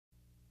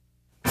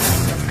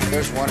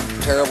There's one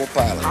terrible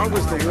pilot. How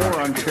was the war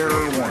on terror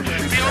won?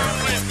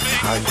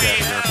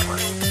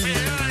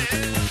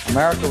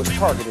 America was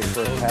targeted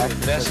for attack.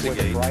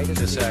 Investigate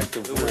this act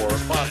of war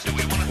responsible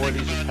for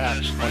these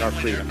attacks on our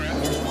freedom.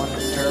 There's one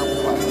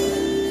terrible pilot.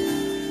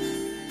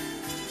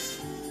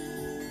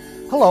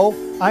 Hello,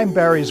 I'm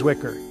Barry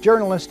Zwicker,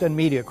 journalist and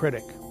media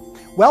critic.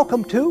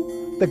 Welcome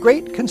to The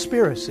Great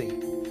Conspiracy,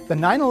 the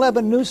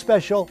 9/11 news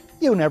special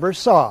you never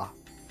saw.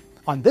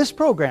 On this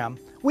program,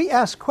 we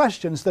ask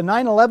questions the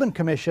 9/11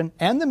 Commission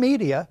and the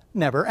media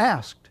never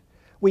asked.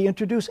 We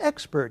introduce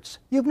experts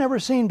you've never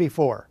seen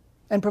before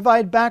and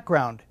provide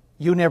background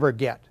you never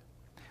get.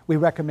 We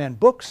recommend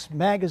books,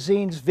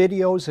 magazines,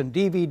 videos, and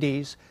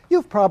DVDs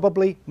you've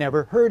probably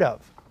never heard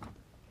of.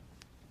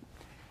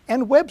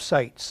 And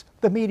websites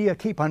the media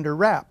keep under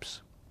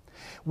wraps.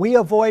 We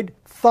avoid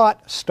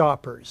thought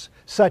stoppers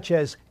such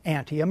as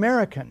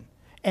anti-American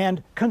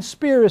and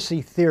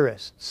conspiracy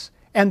theorists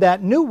and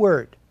that new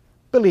word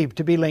believed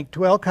to be linked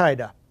to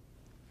Al-Qaeda.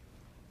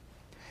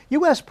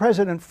 U.S.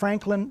 President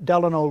Franklin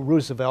Delano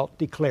Roosevelt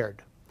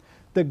declared,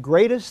 "The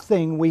greatest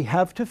thing we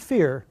have to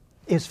fear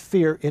is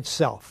fear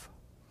itself."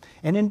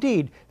 And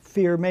indeed,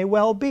 fear may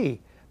well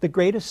be the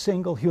greatest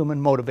single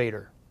human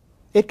motivator.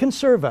 It can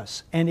serve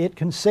us and it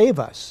can save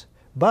us,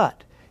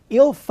 but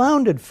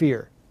ill-founded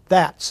fear,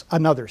 that's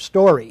another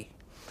story.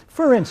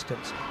 For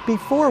instance,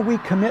 before we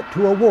commit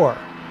to a war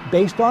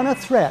based on a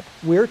threat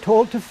we're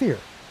told to fear,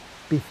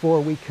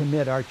 before we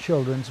commit our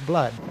children's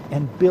blood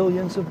and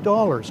billions of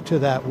dollars to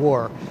that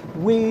war,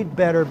 we'd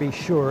better be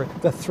sure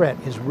the threat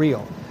is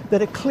real,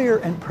 that a clear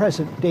and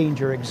present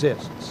danger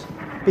exists.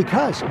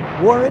 Because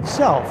war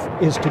itself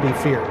is to be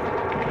feared.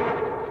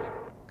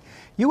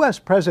 U.S.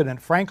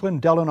 President Franklin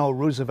Delano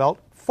Roosevelt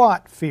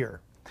fought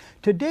fear.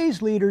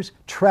 Today's leaders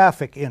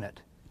traffic in it,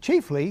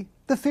 chiefly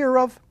the fear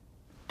of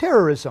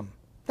terrorism.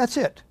 That's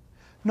it.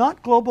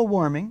 Not global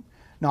warming,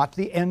 not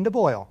the end of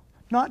oil,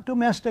 not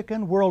domestic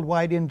and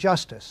worldwide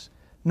injustice,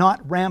 not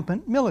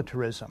rampant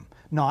militarism,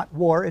 not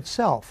war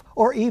itself,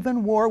 or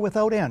even war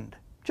without end.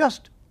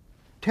 Just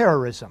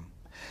terrorism.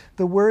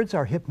 The words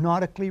are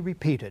hypnotically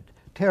repeated.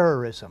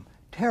 Terrorism,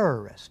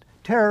 terrorist,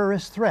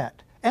 terrorist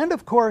threat, and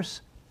of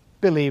course,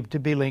 believed to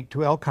be linked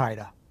to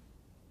Al-Qaeda.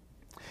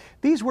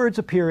 These words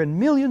appear in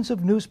millions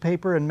of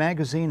newspaper and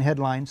magazine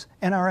headlines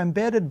and are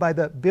embedded by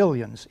the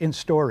billions in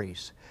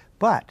stories.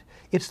 But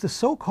it's the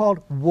so-called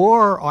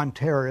war on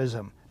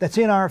terrorism that's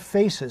in our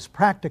faces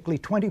practically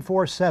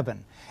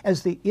 24/7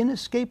 as the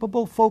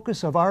inescapable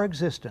focus of our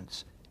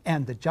existence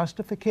and the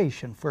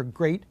justification for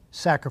great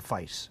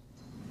sacrifice.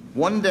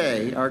 One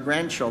day, our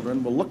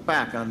grandchildren will look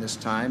back on this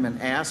time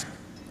and ask,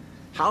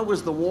 how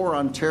was the war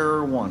on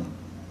terror won?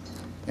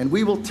 And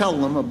we will tell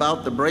them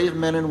about the brave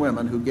men and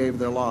women who gave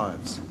their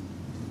lives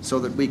so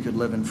that we could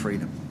live in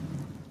freedom.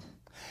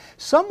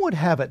 Some would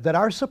have it that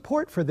our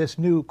support for this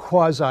new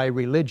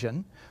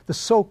quasi-religion, the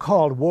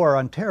so-called war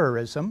on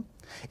terrorism,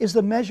 is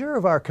the measure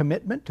of our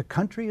commitment to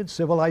country and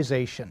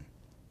civilization.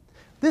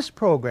 This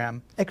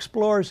program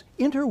explores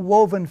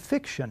interwoven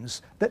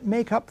fictions that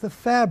make up the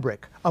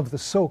fabric of the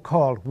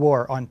so-called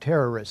war on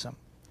terrorism.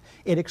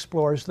 It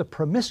explores the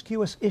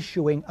promiscuous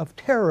issuing of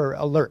terror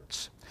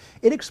alerts.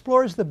 It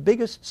explores the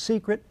biggest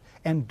secret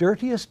and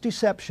dirtiest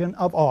deception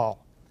of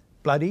all,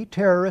 bloody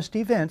terrorist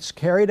events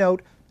carried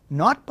out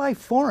not by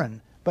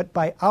foreign, but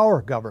by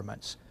our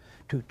governments,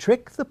 to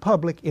trick the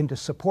public into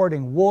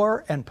supporting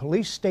war and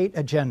police state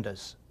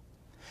agendas.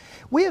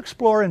 We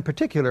explore in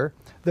particular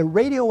the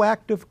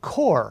radioactive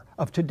core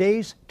of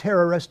today's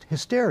terrorist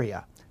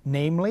hysteria,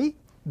 namely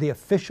the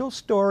official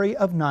story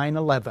of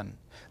 9/11,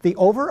 the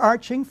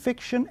overarching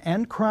fiction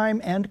and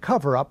crime and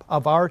cover-up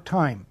of our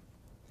time.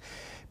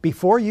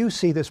 Before you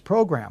see this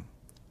program,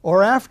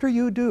 or after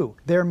you do,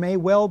 there may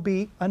well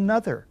be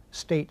another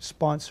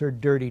state-sponsored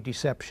dirty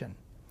deception.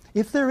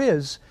 If there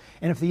is,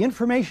 and if the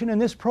information in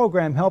this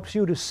program helps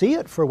you to see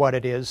it for what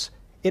it is,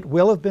 it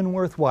will have been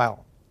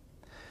worthwhile.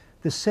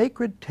 The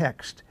sacred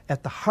text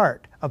at the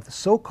heart of the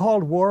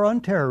so-called war on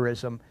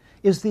terrorism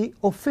is the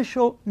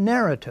official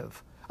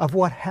narrative of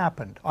what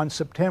happened on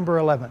September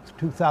 11th,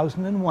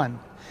 2001,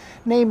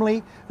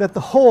 namely that the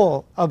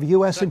whole of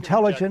U.S.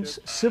 intelligence,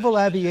 civil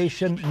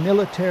aviation,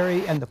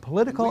 military, and the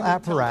political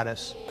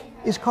apparatus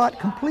is caught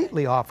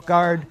completely off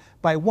guard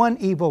by one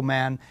evil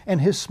man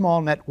and his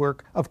small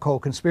network of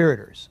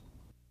co-conspirators.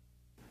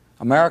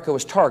 America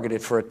was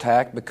targeted for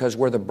attack because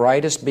we're the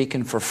brightest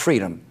beacon for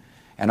freedom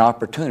and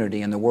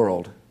opportunity in the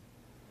world,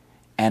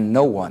 and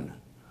no one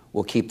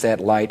will keep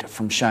that light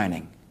from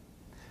shining.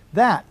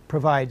 That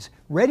provides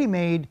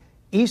ready-made,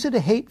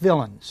 easy-to-hate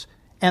villains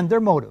and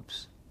their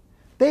motives.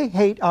 They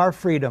hate our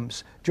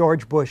freedoms,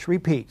 George Bush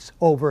repeats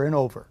over and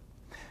over.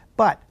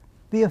 But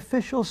the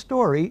official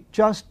story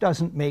just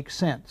doesn't make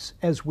sense,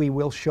 as we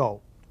will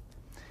show.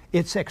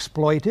 It's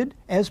exploited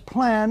as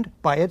planned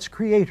by its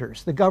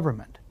creators, the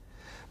government.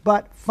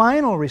 But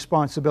final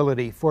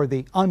responsibility for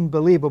the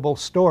unbelievable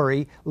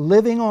story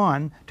living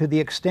on to the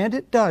extent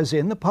it does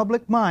in the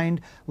public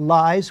mind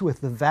lies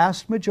with the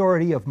vast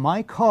majority of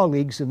my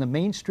colleagues in the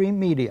mainstream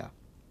media.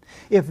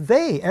 If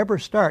they ever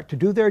start to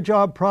do their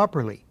job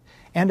properly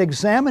and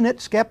examine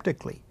it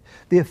skeptically,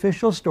 the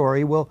official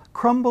story will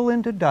crumble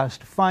into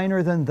dust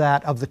finer than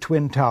that of the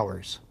Twin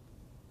Towers.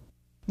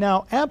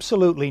 Now,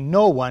 absolutely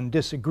no one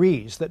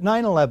disagrees that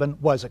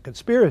 9/11 was a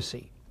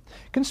conspiracy.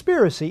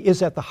 Conspiracy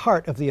is at the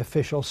heart of the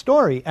official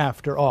story,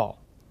 after all.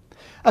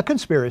 A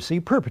conspiracy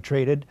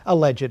perpetrated,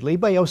 allegedly,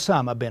 by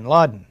Osama bin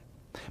Laden.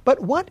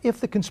 But what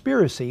if the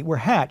conspiracy were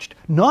hatched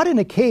not in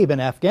a cave in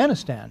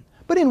Afghanistan,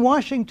 but in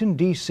Washington,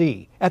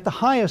 D.C., at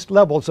the highest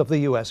levels of the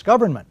U.S.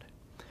 government?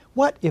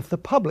 What if the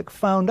public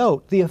found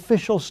out the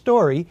official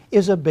story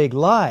is a big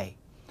lie?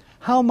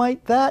 How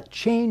might that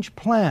change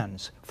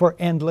plans for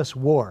endless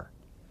war?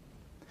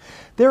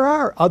 There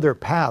are other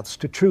paths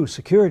to true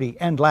security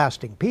and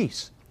lasting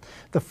peace.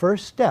 The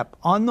first step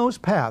on those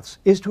paths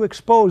is to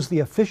expose the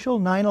official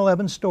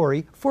 9/11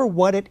 story for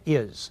what it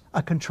is,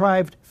 a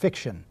contrived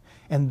fiction,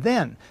 and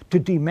then to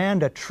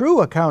demand a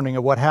true accounting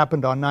of what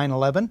happened on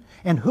 9/11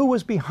 and who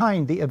was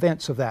behind the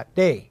events of that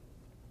day.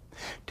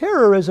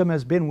 Terrorism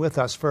has been with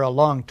us for a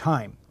long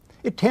time.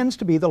 It tends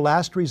to be the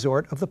last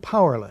resort of the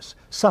powerless,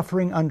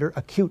 suffering under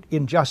acute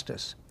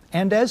injustice.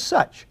 And as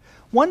such,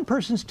 one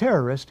person's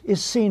terrorist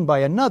is seen by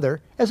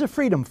another as a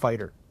freedom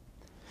fighter.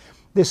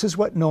 This is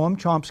what Noam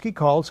Chomsky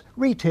calls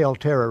retail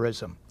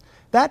terrorism,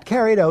 that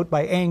carried out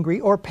by angry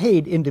or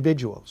paid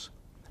individuals.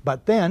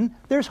 But then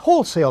there's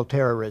wholesale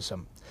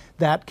terrorism,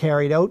 that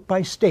carried out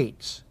by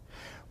states.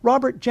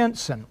 Robert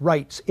Jensen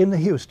writes in the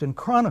Houston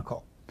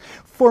Chronicle,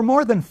 "For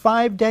more than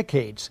 5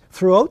 decades,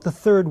 throughout the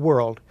Third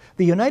World,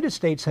 the United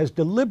States has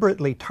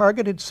deliberately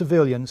targeted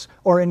civilians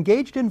or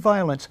engaged in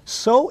violence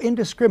so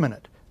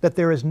indiscriminate that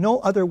there is no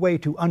other way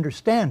to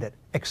understand it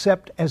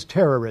except as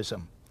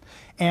terrorism.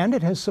 And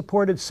it has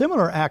supported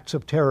similar acts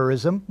of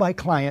terrorism by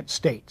client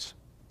states."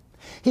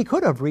 He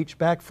could have reached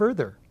back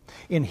further.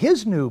 In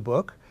his new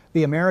book,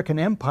 The American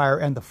Empire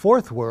and the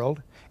Fourth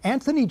World,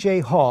 Anthony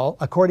J. Hall,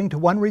 according to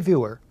one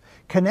reviewer,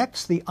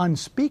 connects the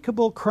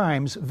unspeakable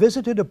crimes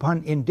visited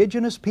upon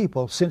indigenous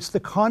people since the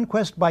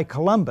conquest by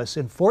Columbus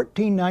in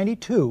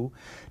 1492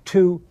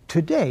 to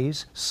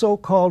today's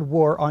so-called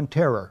war on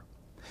terror.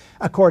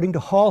 According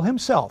to Hall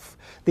himself,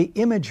 the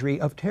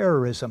imagery of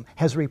terrorism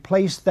has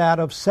replaced that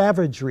of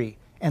savagery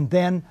and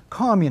then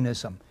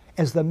communism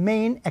as the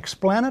main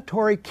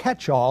explanatory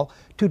catch-all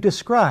to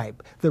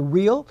describe the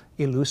real,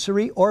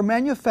 illusory, or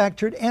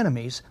manufactured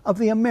enemies of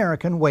the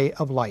American way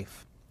of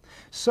life.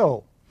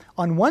 So,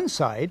 on one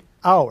side,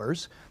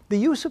 ours, the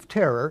use of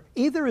terror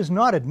either is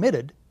not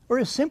admitted or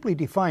is simply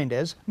defined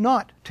as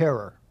not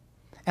terror.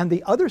 And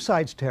the other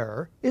side's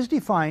terror is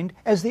defined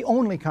as the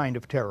only kind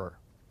of terror.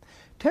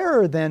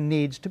 Terror then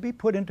needs to be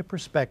put into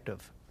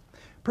perspective.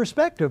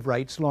 Perspective,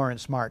 writes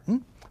Lawrence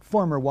Martin,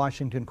 former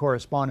Washington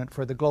correspondent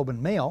for the Globe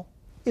and Mail,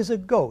 is a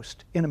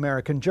ghost in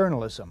American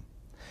journalism.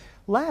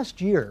 Last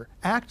year,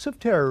 acts of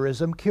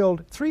terrorism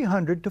killed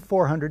 300 to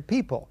 400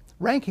 people,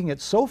 ranking it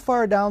so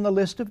far down the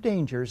list of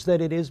dangers that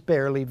it is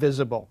barely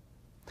visible.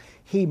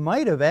 He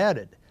might have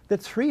added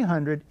that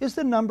 300 is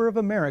the number of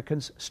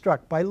Americans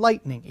struck by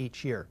lightning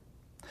each year.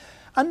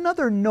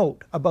 Another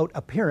note about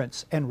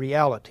appearance and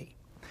reality.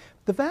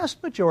 The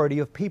vast majority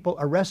of people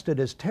arrested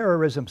as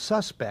terrorism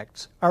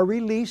suspects are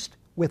released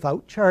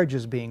without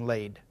charges being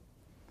laid.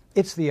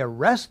 It's the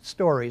arrest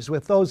stories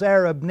with those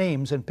Arab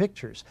names and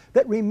pictures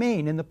that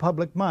remain in the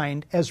public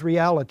mind as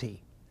reality.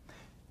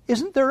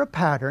 Isn't there a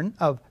pattern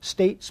of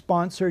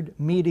state-sponsored,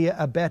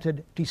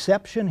 media-abetted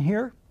deception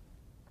here?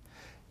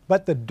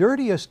 But the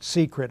dirtiest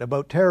secret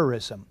about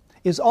terrorism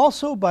is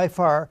also by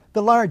far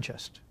the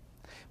largest.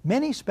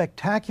 Many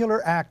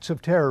spectacular acts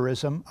of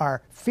terrorism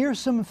are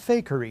fearsome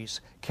fakeries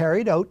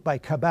carried out by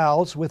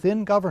cabals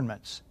within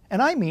governments,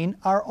 and I mean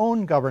our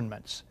own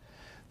governments.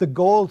 The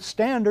gold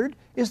standard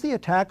is the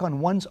attack on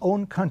one's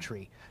own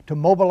country to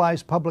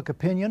mobilize public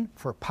opinion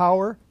for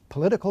power,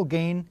 political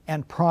gain,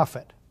 and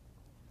profit.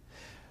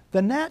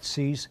 The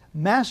Nazis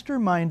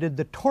masterminded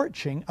the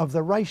torching of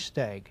the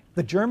Reichstag,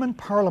 the German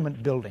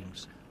parliament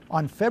buildings,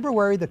 on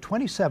February the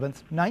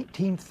 27th,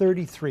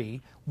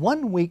 1933,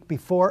 1 week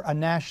before a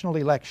national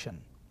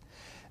election.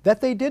 That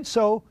they did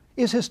so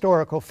is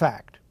historical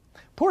fact,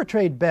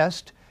 portrayed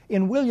best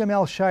in William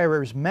L.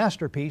 Shirer's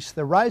masterpiece,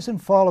 The Rise and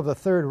Fall of the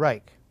Third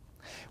Reich.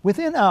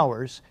 Within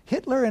hours,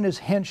 Hitler and his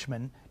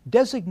henchmen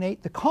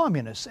designate the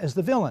communists as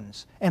the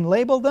villains and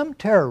label them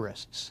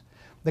terrorists.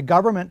 The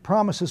government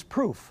promises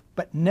proof,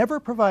 but never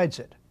provides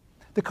it.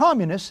 The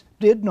communists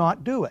did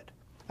not do it.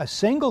 A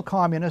single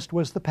communist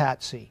was the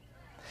patsy.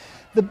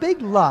 The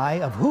big lie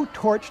of who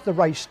torched the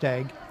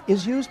Reichstag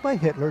is used by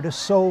Hitler to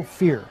sow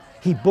fear.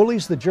 He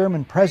bullies the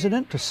German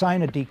president to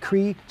sign a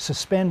decree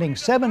suspending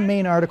 7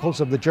 main articles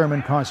of the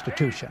German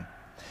Constitution.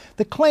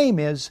 The claim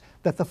is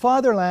that the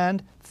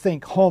fatherland,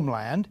 think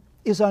homeland,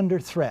 is under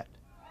threat.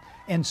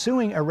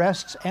 Ensuing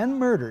arrests and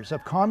murders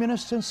of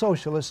communists and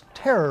socialists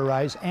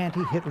terrorize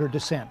anti-Hitler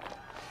dissent.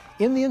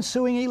 In the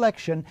ensuing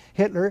election,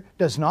 Hitler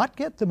does not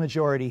get the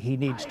majority he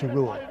needs to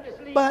rule.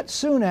 But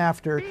soon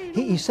after,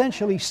 he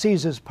essentially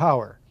seizes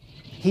power.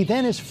 He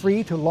then is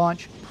free to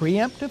launch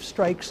preemptive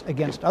strikes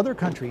against other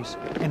countries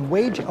and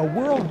wage a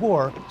world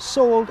war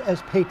sold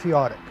as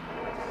patriotic.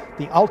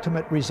 The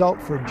ultimate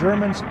result for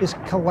Germans is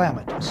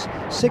calamitous.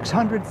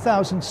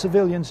 600,000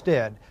 civilians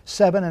dead,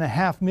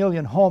 7.5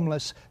 million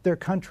homeless, their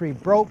country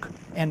broke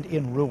and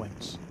in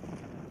ruins.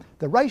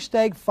 The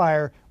Reichstag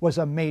fire was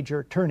a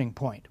major turning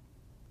point.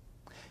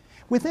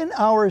 Within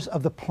hours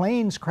of the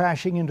planes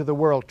crashing into the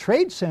World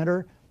Trade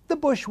Center, the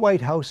Bush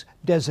White House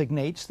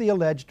designates the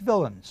alleged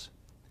villains.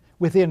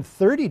 Within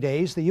 30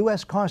 days, the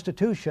U.S.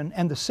 Constitution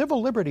and the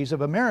civil liberties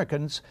of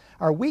Americans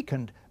are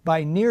weakened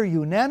by near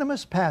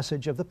unanimous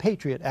passage of the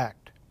Patriot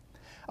Act.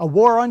 A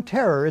war on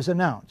terror is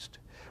announced.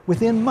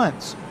 Within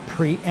months,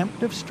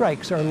 preemptive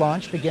strikes are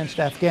launched against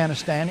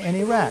Afghanistan and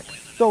Iraq,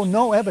 though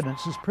no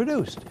evidence is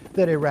produced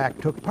that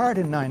Iraq took part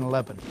in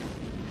 9/11.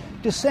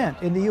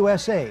 Dissent in the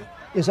USA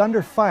is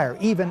under fire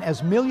even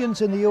as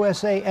millions in the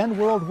USA and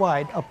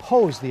worldwide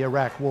oppose the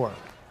Iraq War.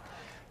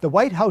 The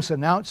White House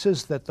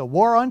announces that the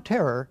war on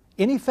terror,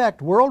 in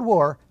effect World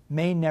War,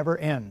 may never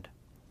end.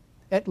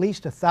 At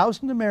least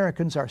 1,000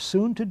 Americans are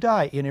soon to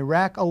die in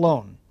Iraq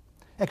alone.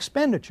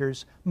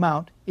 Expenditures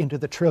mount into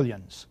the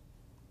trillions.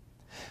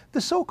 The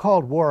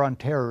so-called war on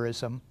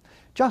terrorism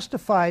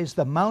justifies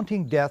the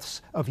mounting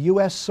deaths of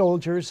U.S.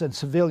 soldiers and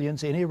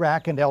civilians in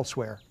Iraq and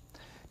elsewhere,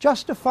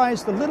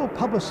 justifies the little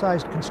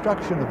publicized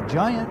construction of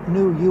giant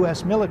new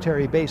U.S.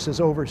 military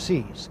bases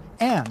overseas,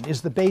 and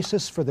is the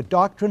basis for the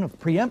doctrine of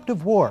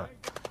preemptive war,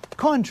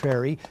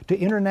 contrary to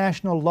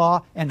international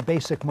law and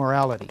basic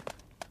morality.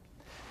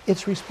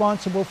 It's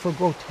responsible for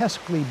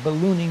grotesquely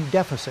ballooning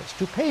deficits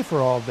to pay for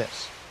all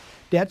this,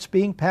 debts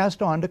being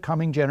passed on to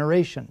coming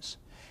generations,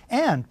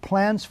 and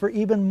plans for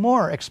even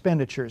more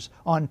expenditures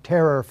on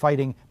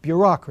terror-fighting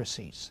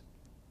bureaucracies.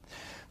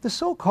 The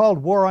so-called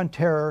war on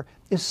terror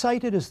is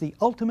cited as the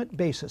ultimate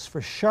basis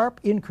for sharp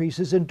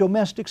increases in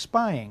domestic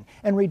spying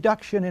and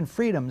reduction in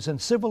freedoms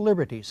and civil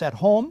liberties at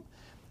home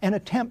and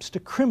attempts to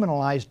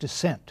criminalize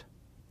dissent.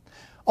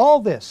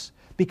 All this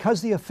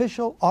because the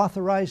official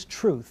authorized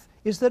truth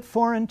is that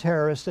foreign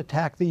terrorists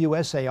attacked the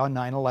USA on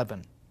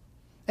 9/11.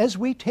 As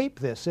we tape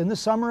this in the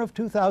summer of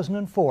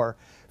 2004,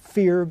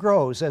 fear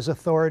grows as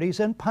authorities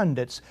and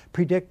pundits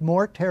predict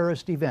more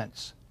terrorist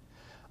events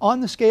on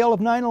the scale of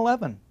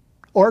 9/11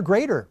 or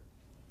greater.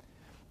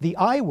 The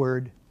I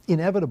word,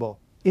 inevitable,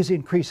 is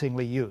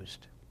increasingly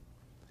used.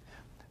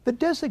 The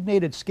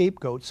designated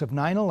scapegoats of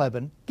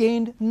 9/11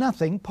 gained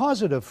nothing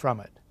positive from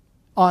it.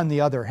 On the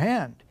other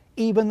hand,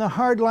 even the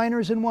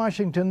hardliners in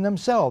Washington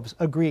themselves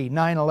agree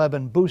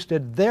 9/11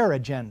 boosted their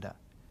agenda.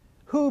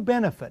 Who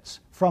benefits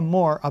from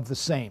more of the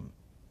same?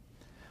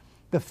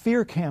 The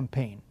fear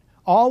campaign,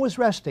 always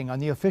resting on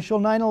the official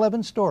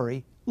 9/11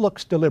 story,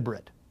 looks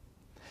deliberate.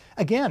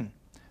 Again,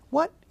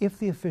 what if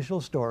the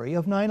official story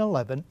of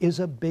 9/11 is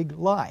a big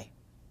lie?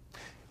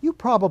 You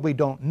probably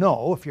don't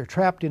know, if you're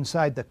trapped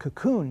inside the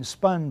cocoon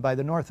spun by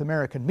the North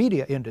American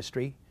media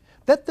industry,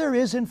 that there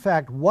is in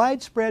fact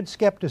widespread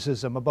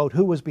skepticism about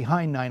who was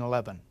behind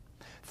 9/11.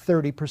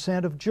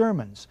 30% of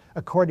Germans,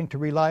 according to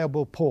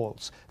reliable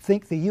polls,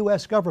 think the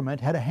U.S.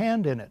 government had a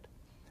hand in it.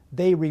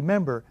 They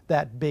remember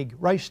that big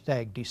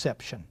Reichstag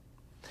deception.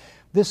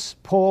 This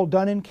poll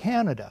done in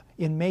Canada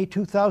in May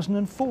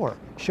 2004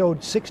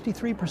 showed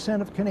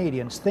 63% of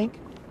Canadians think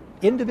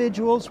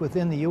individuals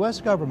within the U.S.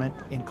 government,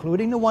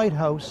 including the White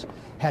House,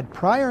 had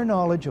prior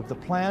knowledge of the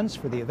plans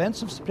for the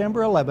events of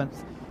September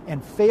 11th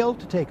and failed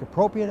to take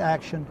appropriate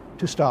action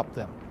to stop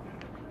them.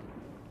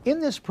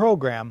 In this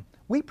program,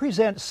 we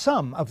present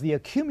some of the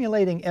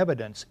accumulating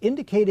evidence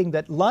indicating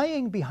that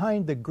lying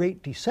behind the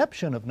great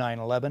deception of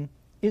 9/11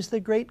 is the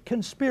great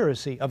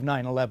conspiracy of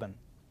 9/11.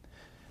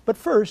 But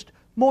first,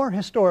 more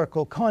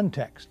historical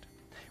context.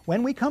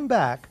 When we come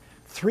back,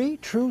 3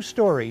 true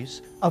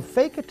stories of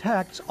fake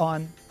attacks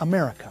on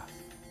America.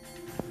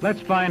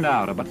 Let's find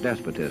out about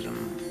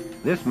despotism.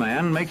 This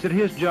man makes it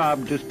his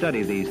job to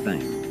study these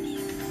things.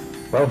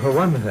 Well, for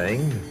one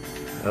thing,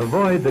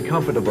 avoid the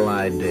comfortable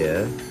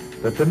idea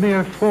that the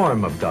mere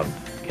form of government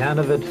can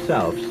of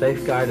itself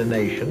safeguard a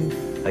nation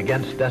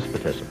against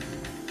despotism.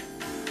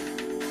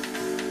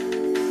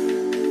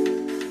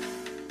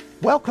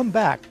 Welcome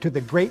back to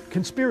The Great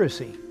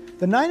Conspiracy,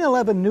 the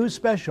 9/11 news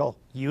special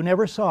you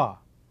never saw.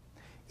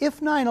 If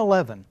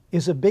 9/11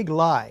 is a big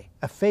lie,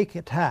 a fake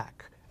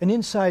attack, an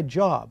inside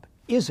job,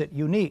 is it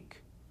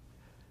unique?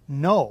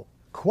 No,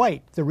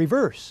 quite the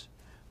reverse.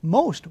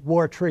 Most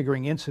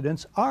war-triggering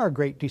incidents are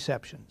great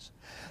deceptions.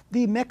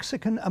 The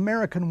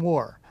Mexican-American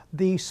War,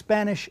 the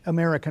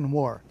Spanish-American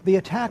War, the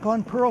attack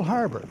on Pearl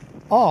Harbor,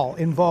 all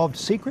involved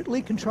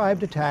secretly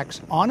contrived attacks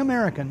on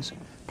Americans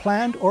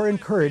planned or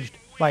encouraged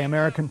by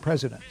American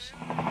presidents.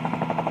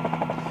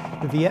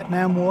 The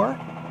Vietnam War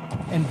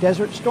and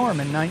Desert Storm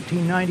in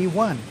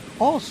 1991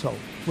 also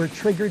were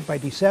triggered by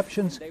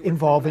deceptions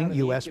involving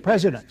U.S.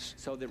 presidents.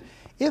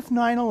 If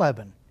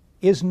 9/11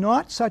 is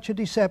not such a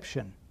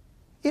deception,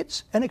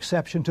 it's an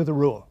exception to the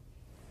rule.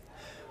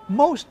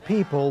 Most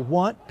people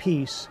want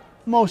peace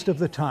most of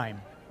the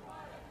time.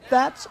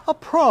 That's a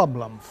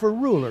problem for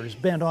rulers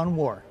bent on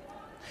war.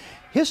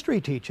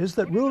 History teaches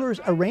that rulers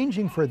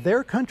arranging for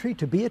their country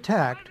to be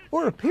attacked,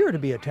 or appear to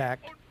be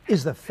attacked,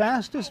 is the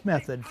fastest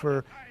method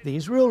for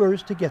these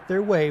rulers to get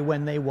their way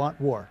when they want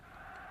war.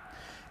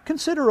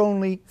 Consider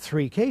only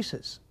 3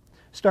 cases,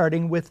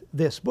 starting with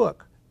this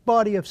book,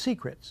 Body of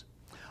Secrets.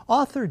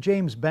 Author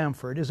James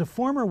Bamford is a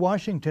former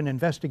Washington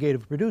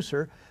investigative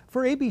producer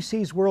for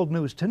ABC's World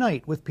News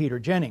Tonight with Peter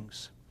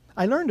Jennings.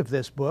 I learned of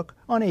this book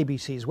on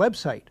ABC's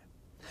website.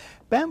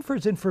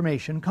 Bamford's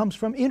information comes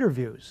from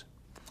interviews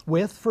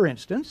with, for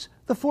instance,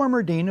 the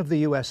former dean of the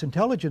U.S.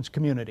 intelligence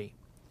community,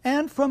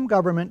 and from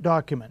government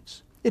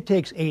documents. It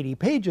takes 80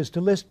 pages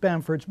to list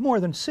Bamford's more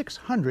than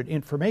 600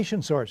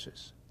 information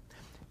sources.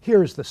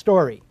 Here's the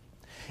story.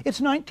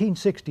 It's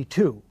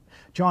 1962.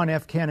 John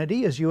F.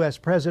 Kennedy is U.S.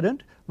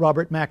 President,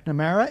 Robert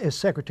McNamara is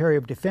Secretary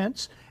of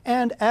Defense,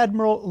 and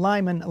Admiral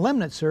Lyman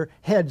Lemnitzer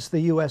heads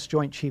the U.S.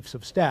 Joint Chiefs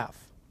of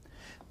Staff.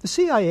 The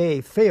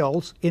CIA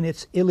fails in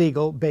its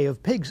illegal Bay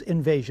of Pigs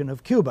invasion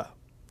of Cuba.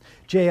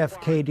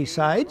 JFK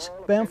decides,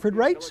 Bamford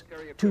writes,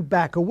 to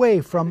back away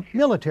from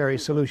military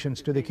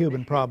solutions to the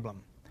Cuban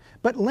problem.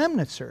 But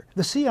Lemnitzer,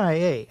 the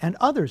CIA, and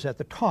others at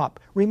the top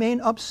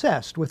remain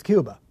obsessed with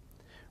Cuba.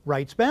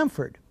 Writes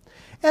Bamford,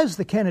 as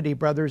the Kennedy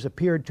brothers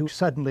appeared to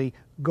suddenly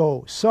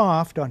go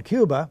soft on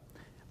Cuba,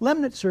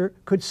 Lemnitzer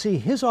could see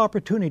his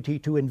opportunity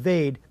to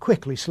invade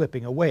quickly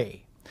slipping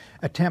away.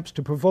 Attempts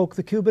to provoke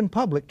the Cuban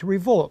public to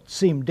revolt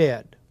seemed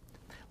dead.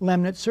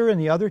 Lemnitzer and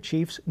the other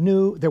chiefs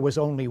knew there was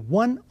only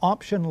one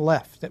option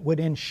left that would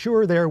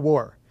ensure their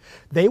war.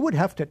 They would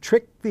have to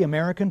trick the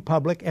American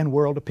public and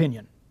world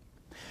opinion.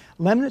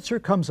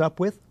 Lemnitzer comes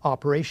up with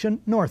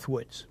Operation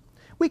Northwoods.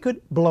 We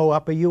could blow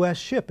up a U.S.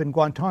 ship in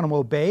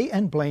Guantanamo Bay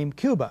and blame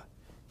Cuba.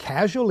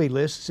 Casualty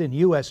lists in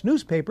U.S.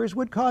 newspapers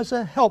would cause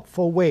a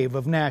helpful wave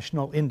of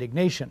national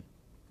indignation.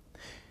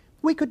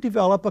 We could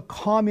develop a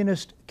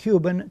communist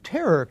Cuban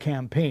terror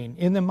campaign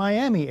in the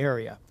Miami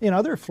area, in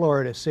other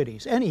Florida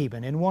cities, and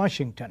even in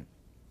Washington.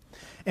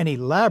 An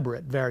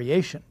elaborate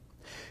variation.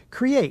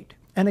 Create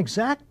an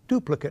exact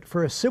duplicate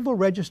for a civil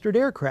registered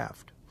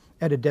aircraft.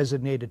 At a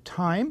designated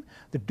time,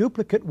 the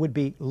duplicate would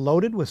be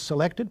loaded with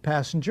selected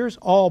passengers,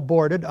 all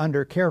boarded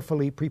under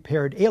carefully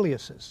prepared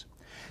aliases.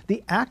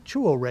 The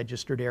actual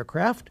registered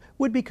aircraft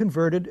would be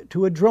converted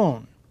to a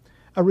drone,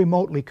 a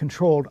remotely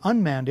controlled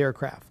unmanned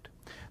aircraft.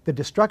 The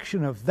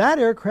destruction of that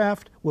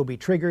aircraft will be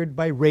triggered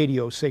by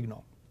radio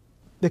signal.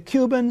 The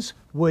Cubans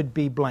would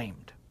be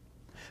blamed.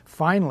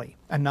 Finally,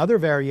 another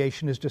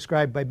variation is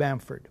described by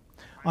Bamford.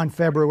 On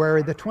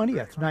February the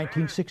 20th,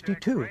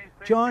 1962,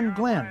 John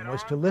Glenn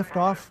was to lift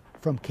off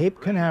from Cape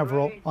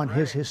Canaveral on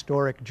his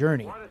historic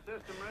journey.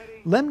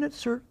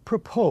 Lemnitzer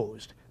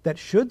proposed that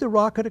should the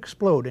rocket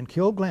explode and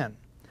kill Glenn,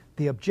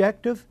 the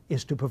objective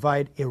is to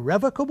provide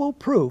irrevocable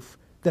proof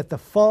that the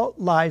fault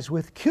lies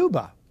with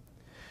Cuba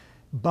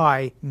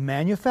by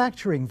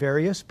manufacturing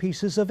various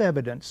pieces of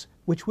evidence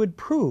which would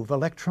prove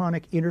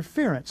electronic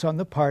interference on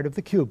the part of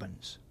the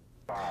Cubans.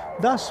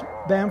 Thus,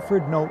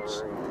 Bamford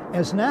notes,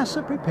 as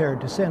NASA prepared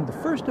to send the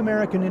first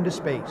American into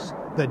space,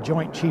 the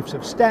Joint Chiefs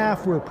of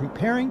Staff were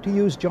preparing to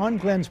use John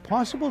Glenn's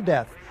possible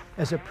death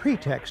as a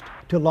pretext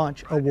to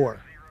launch a war.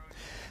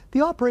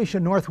 The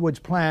Operation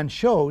Northwoods plan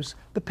shows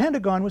the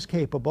Pentagon was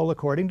capable,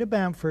 according to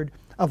Bamford,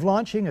 of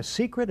launching a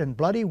secret and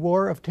bloody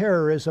war of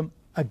terrorism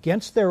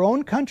against their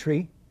own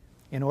country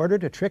in order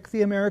to trick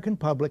the American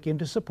public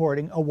into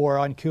supporting a war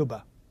on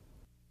Cuba.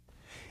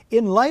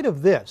 In light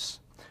of this,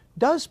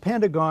 does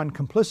Pentagon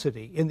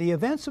complicity in the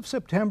events of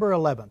September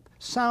 11th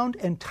sound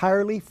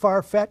entirely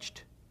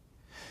far-fetched?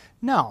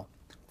 Now,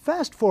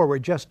 fast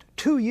forward just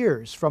 2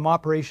 years from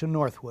Operation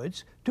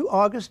Northwoods to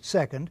August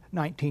 2nd,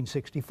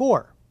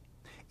 1964.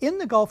 In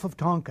the Gulf of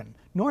Tonkin,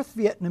 North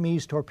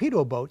Vietnamese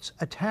torpedo boats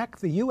attack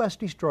the U.S.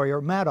 destroyer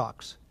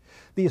Maddox.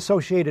 The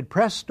Associated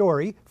Press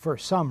story, for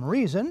some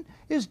reason,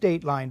 is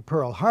datelined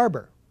Pearl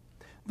Harbor.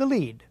 The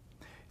lead: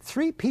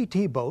 3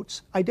 PT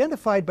boats,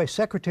 identified by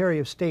Secretary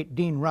of State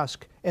Dean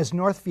Rusk as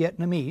North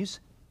Vietnamese,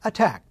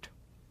 attacked.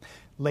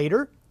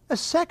 Later, a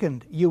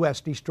second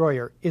U.S.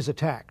 destroyer is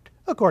attacked,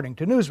 according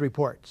to news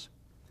reports.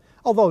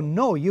 Although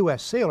no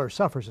U.S. sailor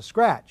suffers a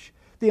scratch,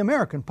 the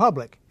American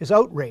public is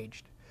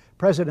outraged.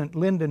 President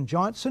Lyndon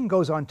Johnson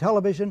goes on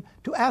television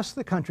to ask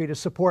the country to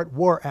support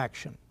war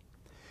action.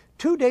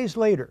 2 days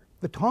later,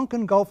 the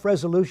Tonkin Gulf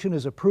Resolution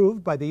is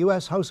approved by the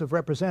U.S. House of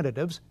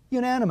Representatives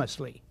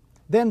unanimously,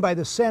 then by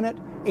the Senate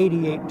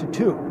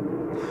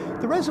 88-2.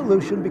 The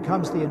resolution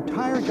becomes the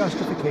entire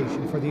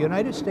justification for the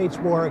United States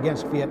war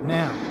against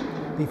Vietnam.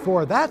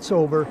 Before that's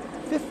over,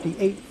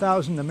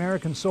 58,000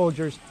 American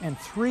soldiers and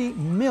 3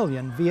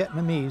 million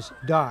Vietnamese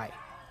die.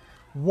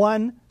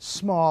 One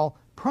small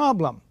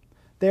problem: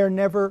 there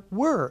never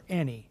were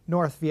any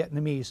North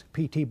Vietnamese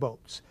PT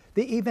boats.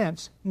 The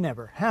events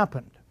never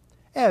happened.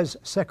 As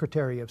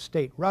Secretary of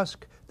State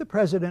Rusk, the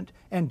President,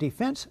 and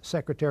Defense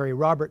Secretary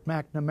Robert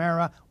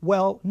McNamara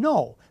well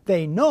know.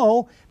 They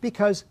know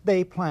because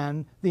they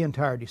planned the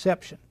entire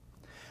deception.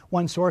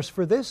 One source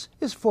for this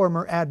is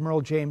former Admiral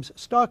James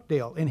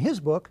Stockdale in his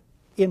book,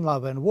 In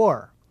Love and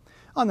War.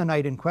 On the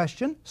night in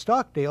question,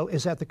 Stockdale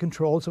is at the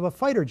controls of a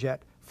fighter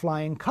jet,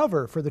 flying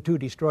cover for the two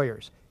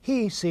destroyers.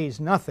 He sees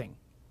nothing.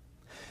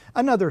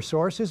 Another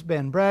source is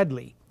Ben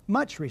Bradley,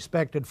 much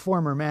respected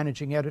former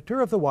managing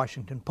editor of the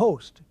Washington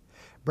Post.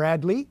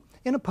 Bradley,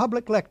 in a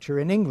public lecture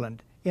in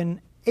England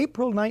in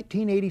April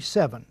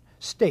 1987,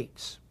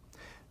 states,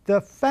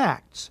 "The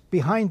facts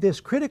behind this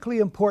critically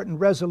important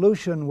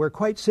resolution were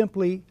quite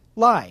simply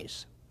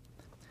lies."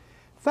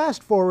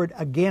 Fast forward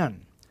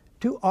again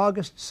to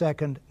August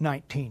 2nd,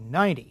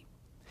 1990.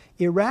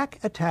 Iraq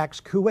attacks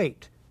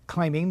Kuwait,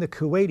 claiming the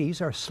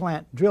Kuwaitis are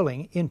slant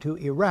drilling into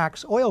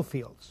Iraq's oil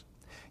fields.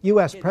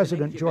 U.S.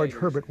 President George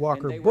Herbert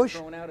Walker Bush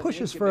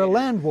pushes for a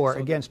land war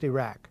against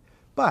Iraq,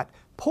 but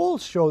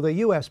polls show the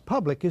U.S.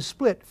 public is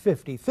split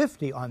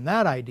 50-50 on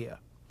that idea.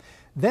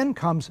 Then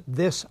comes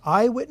this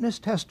eyewitness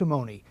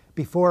testimony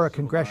before a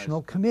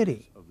congressional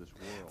committee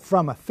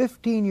from a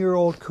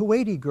 15-year-old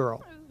Kuwaiti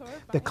girl.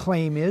 The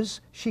claim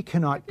is she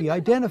cannot be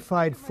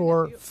identified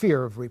for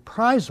fear of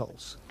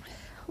reprisals.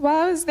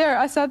 While I was there,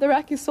 I saw the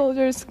Iraqi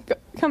soldiers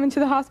come into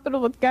the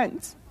hospital with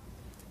guns.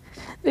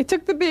 They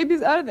took the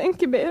babies out of the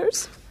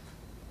incubators,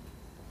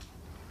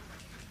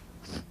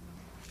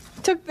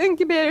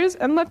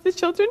 and left the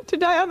children to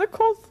die on the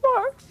cold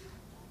floor.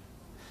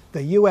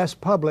 The U.S.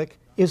 public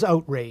is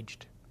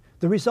outraged.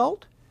 The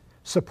result?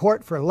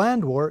 Support for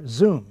land war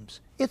zooms.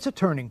 It's a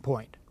turning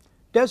point.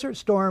 Desert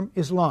Storm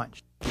is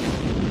launched.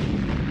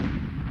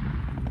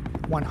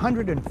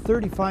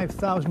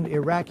 135,000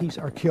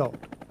 Iraqis are killed.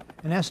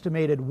 An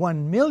estimated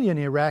 1 million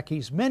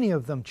Iraqis, many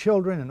of them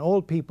children and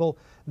old people,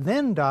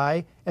 then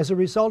die as a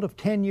result of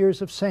 10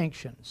 years of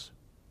sanctions.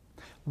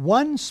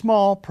 One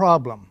small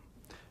problem.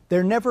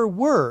 There never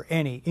were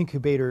any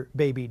incubator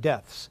baby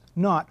deaths,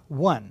 not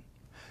one.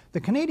 The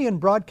Canadian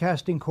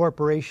Broadcasting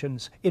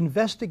Corporation's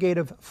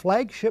investigative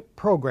flagship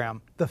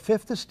program, The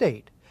Fifth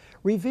Estate,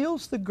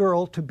 reveals the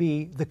girl to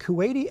be the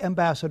Kuwaiti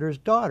ambassador's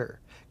daughter,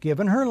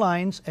 given her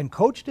lines and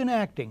coached in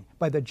acting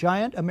by the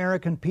giant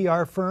American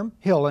PR firm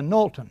Hill &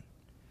 Knowlton.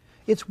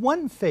 It's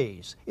one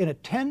phase in a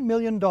 $10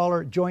 million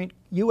joint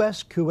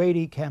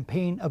U.S.-Kuwaiti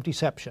campaign of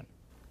deception.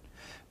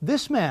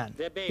 This man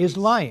is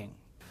lying.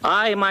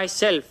 I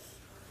myself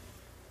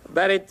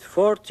buried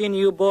 14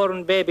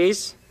 newborn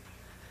babies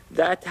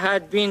that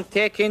had been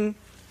taken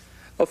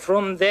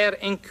from their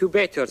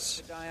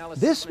incubators.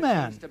 This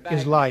man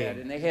is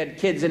lying. And they had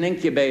kids in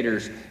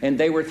incubators, and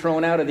they were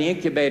thrown out of the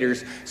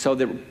incubators so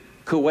that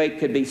Kuwait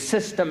could be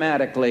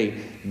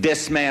systematically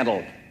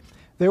dismantled.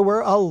 There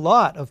were a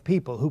lot of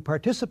people who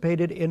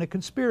participated in a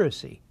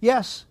conspiracy.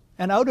 Yes,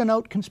 an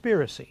out-and-out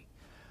conspiracy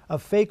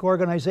of fake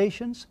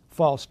organizations,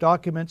 false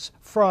documents,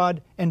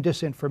 fraud, and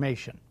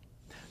disinformation.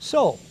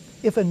 So,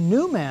 if a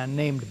new man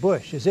named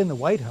Bush is in the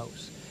White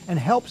House and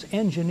helps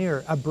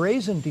engineer a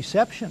brazen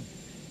deception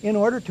in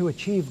order to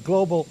achieve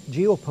global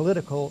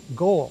geopolitical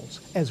goals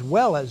as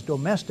well as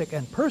domestic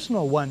and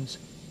personal ones,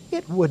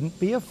 it wouldn't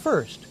be a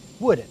first,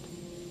 would it?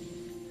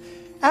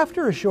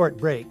 After a short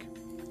break,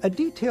 a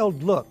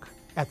detailed look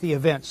at the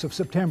events of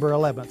September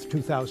 11th,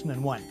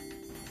 2001.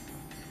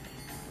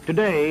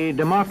 Today,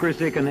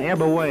 democracy can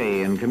ebb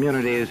away in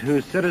communities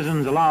whose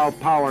citizens allow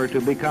power to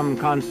become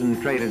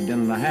concentrated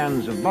in the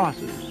hands of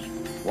bosses.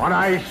 What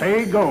I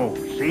say goes,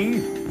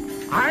 see?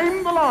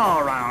 I'm the law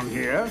around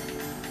here.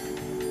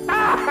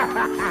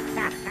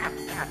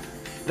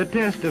 The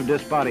test of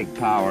despotic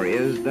power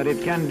is that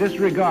it can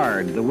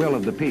disregard the will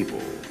of the people.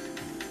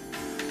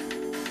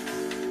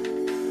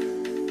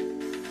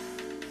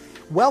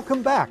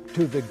 Welcome back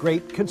to The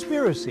Great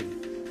Conspiracy,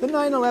 the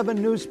 9/11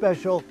 news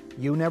special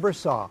you never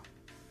saw.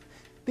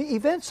 The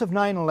events of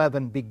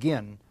 9/11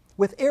 begin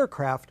with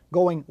aircraft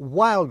going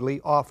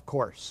wildly off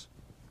course.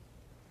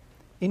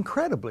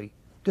 Incredibly,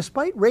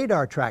 despite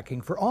radar tracking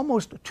for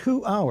almost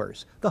 2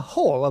 hours, the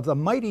whole of the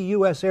mighty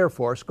U.S. Air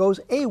Force goes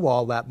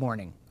AWOL that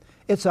morning.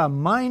 It's a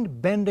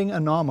mind-bending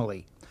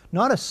anomaly.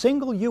 Not a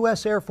single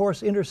U.S. Air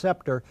Force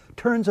interceptor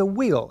turns a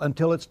wheel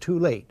until it's too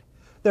late.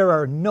 There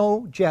are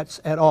no jets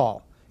at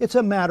all. It's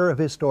a matter of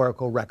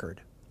historical record.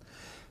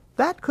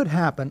 That could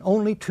happen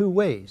only two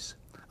ways.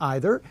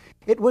 Either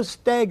it was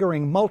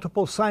staggering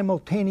multiple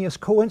simultaneous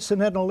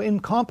coincidental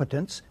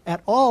incompetence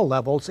at all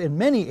levels in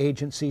many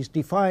agencies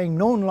defying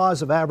known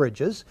laws of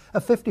averages,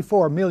 a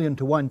 54 million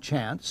to 1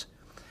 chance,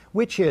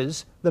 which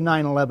is the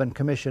 9/11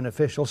 Commission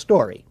official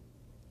story.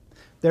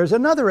 There's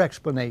another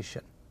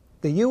explanation.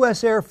 The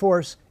U.S. Air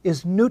Force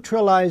is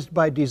neutralized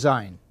by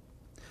design.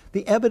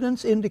 The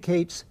evidence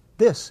indicates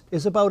this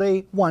is about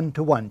a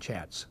 1-to-1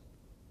 chance.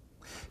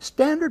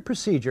 Standard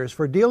procedures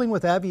for dealing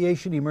with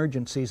aviation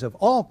emergencies of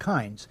all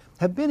kinds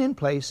have been in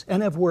place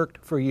and have worked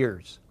for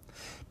years.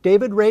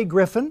 David Ray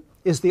Griffin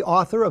is the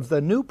author of The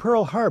New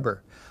Pearl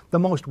Harbor, the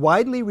most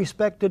widely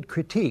respected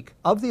critique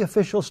of the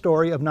official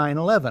story of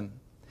 9/11.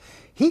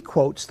 He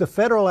quotes the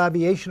Federal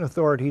Aviation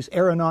Authority's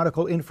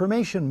Aeronautical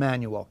Information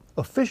Manual,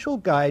 Official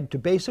Guide to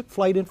Basic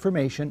Flight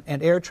Information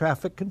and Air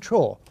Traffic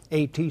Control,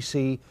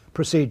 ATC,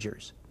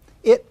 procedures.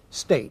 It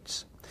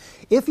states,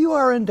 if you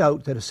are in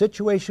doubt that a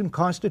situation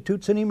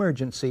constitutes an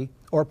emergency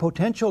or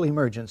potential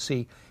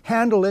emergency,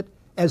 handle it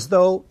as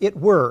though it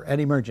were an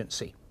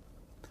emergency.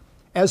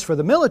 As for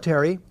the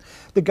military,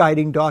 the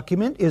guiding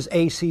document is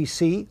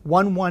ACC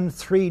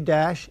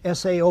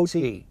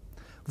 113-SAOC,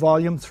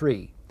 Volume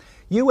 3,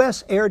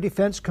 U.S. Air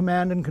Defense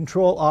Command and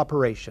Control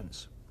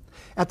Operations.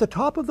 At the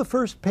top of the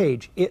first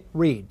page, it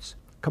reads,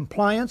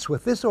 "Compliance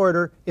with this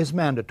order is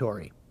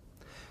mandatory."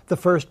 The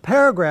first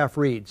paragraph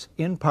reads,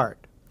 in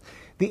part,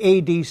 "The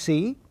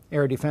ADC,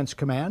 Air Defense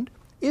Command,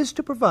 is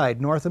to provide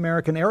North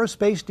American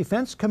Aerospace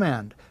Defense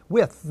Command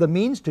with the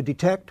means to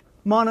detect,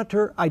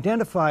 monitor,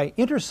 identify,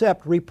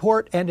 intercept,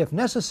 report, and if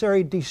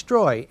necessary,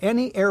 destroy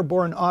any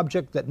airborne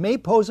object that may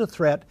pose a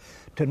threat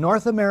to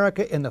North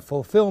America in the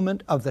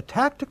fulfillment of the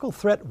Tactical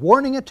Threat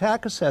Warning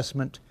Attack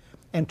Assessment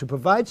and to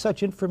provide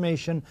such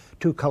information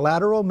to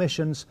collateral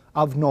missions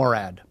of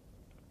NORAD."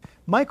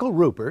 Michael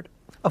Rupert,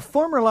 a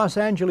former Los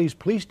Angeles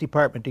Police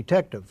Department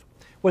detective,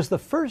 was the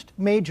first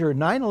major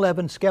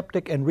 9/11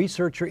 skeptic and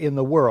researcher in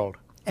the world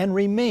and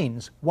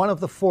remains one of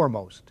the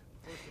foremost.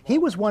 He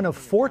was one of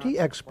 40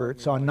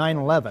 experts on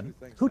 9/11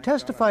 who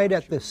testified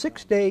at the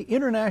 6-day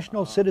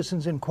International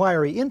Citizens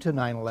Inquiry into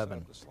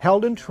 9/11,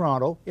 held in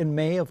Toronto in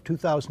May of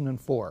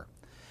 2004.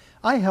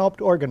 I helped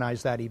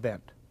organize that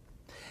event.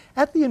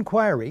 At the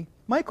inquiry,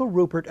 Michael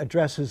Rupert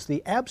addresses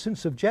the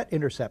absence of jet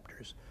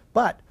interceptors,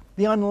 but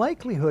the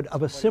unlikelihood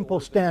of a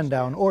simple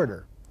stand-down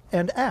order,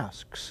 and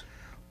asks,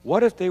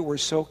 what if they were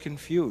so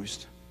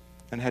confused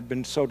and had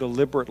been so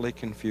deliberately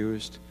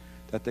confused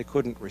that they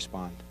couldn't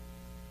respond?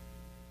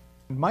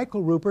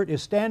 Michael Rupert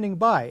is standing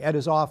by at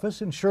his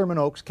office in Sherman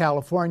Oaks,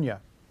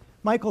 California.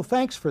 Michael,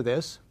 thanks for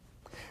this.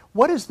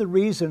 What is the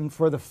reason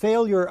for the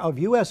failure of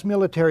U.S.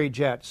 military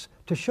jets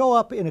to show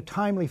up in a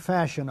timely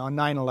fashion on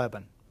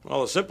 9/11?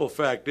 Well, the simple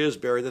fact is,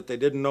 Barry, that they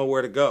didn't know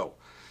where to go.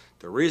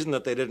 The reason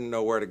that they didn't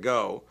know where to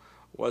go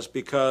was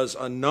because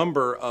a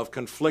number of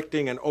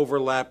conflicting and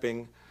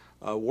overlapping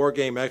war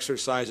game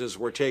exercises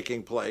were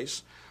taking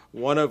place,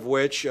 one of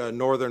which,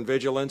 Northern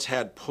Vigilance,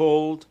 had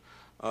pulled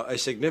a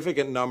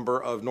significant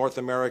number of North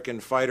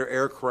American fighter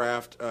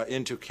aircraft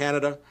into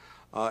Canada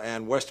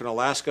and Western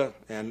Alaska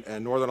and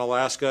Northern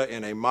Alaska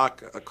in a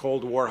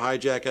Cold War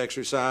hijack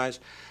exercise.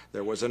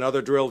 There was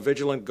another drill,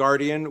 Vigilant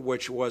Guardian,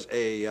 which was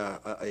a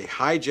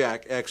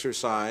hijack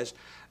exercise,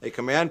 a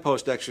command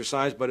post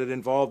exercise, but it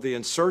involved the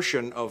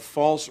insertion of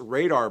false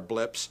radar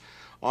blips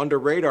onto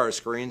radar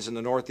screens in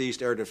the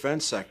Northeast Air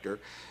Defense Sector.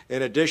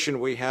 In addition,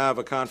 we have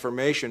a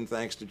confirmation,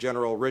 thanks to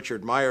General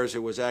Richard Myers,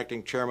 who was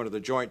acting chairman of the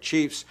Joint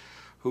Chiefs,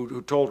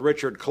 who told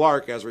Richard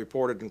Clark, as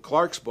reported in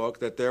Clark's book,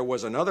 that there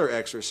was another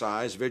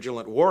exercise,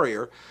 Vigilant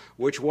Warrior,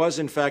 which was,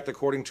 in fact,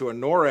 according to a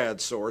NORAD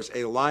source,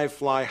 a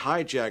live-fly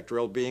hijack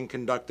drill being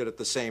conducted at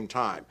the same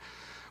time.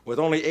 With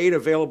only 8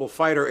 available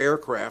fighter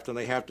aircraft, and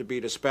they have to be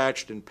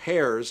dispatched in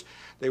pairs,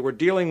 they were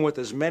dealing with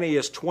as many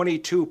as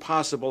 22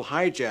 possible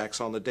hijacks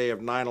on the day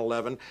of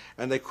 9/11,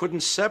 and they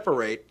couldn't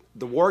separate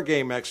the war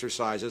game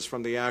exercises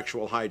from the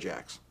actual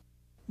hijacks.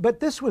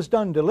 But this was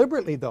done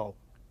deliberately, though.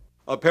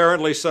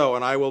 Apparently so,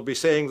 and I will be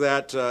saying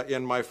that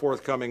in my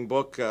forthcoming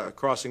book,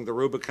 Crossing the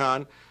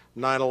Rubicon,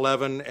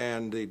 9/11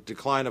 and the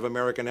Decline of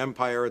American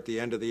Empire at the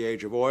End of the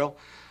Age of Oil.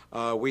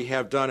 We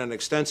have done an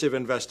extensive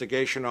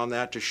investigation on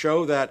that to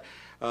show that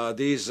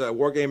these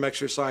war game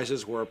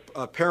exercises were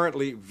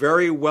apparently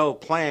very well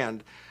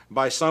planned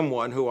by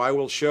someone who I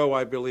will show,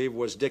 I believe,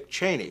 was Dick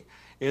Cheney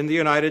in the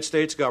United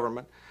States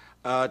government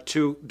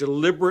to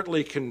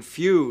deliberately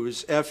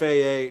confuse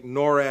FAA,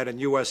 NORAD,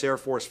 and U.S. Air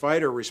Force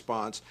fighter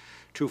response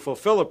to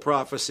fulfill a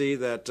prophecy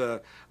that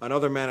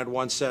another man had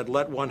once said,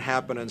 let one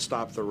happen and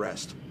stop the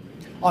rest.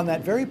 On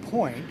that very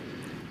point,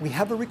 we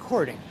have a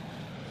recording.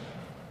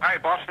 Hi,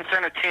 Boston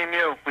Center, Team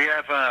U. We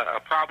have a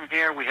problem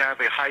here. We have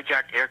a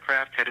hijacked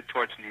aircraft headed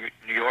towards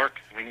New York.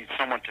 We need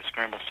someone to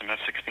scramble some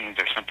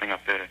F-16s or something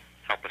up there to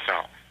help us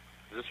out.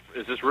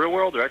 Is this real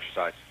world or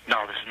exercise?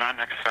 No, this is not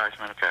an exercise,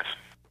 not a test.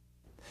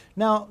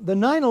 Now, the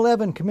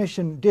 9/11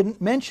 Commission didn't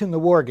mention the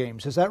war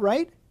games, is that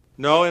right?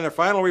 No, in their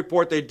final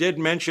report they did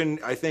mention,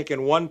 I think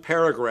in one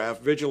paragraph,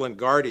 Vigilant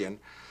Guardian,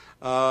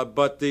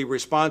 but the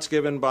response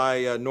given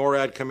by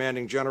NORAD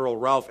Commanding General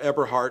Ralph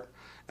Eberhardt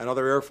and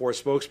other Air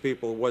Force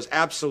spokespeople was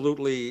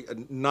absolutely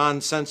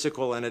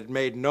nonsensical, and it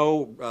made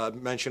no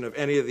mention of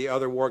any of the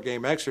other war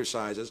game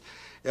exercises.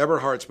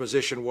 Eberhardt's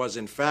position was,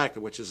 in fact,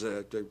 which is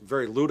a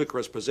very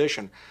ludicrous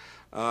position,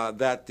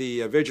 that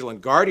the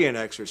Vigilant Guardian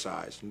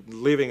exercise,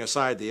 leaving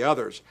aside the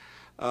others,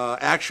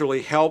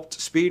 actually helped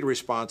speed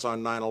response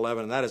on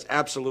 9/11, and that is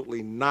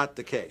absolutely not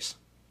the case.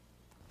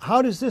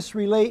 How does this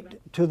relate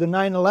to the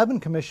 9/11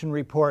 Commission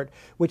report,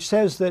 which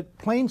says that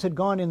planes had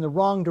gone in the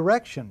wrong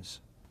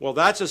directions? Well,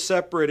 that's a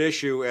separate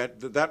issue, and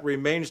that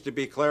remains to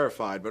be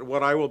clarified. But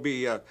what I will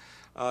be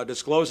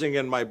disclosing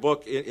in my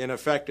book, in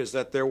effect, is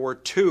that there were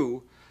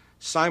 2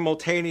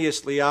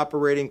 simultaneously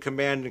operating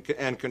command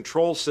and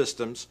control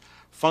systems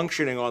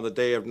functioning on the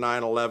day of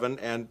 9/11,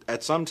 and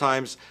at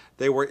sometimes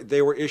they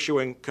were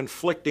issuing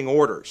conflicting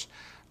orders.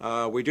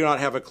 We do not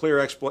have a clear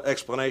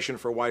explanation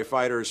for why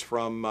fighters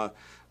from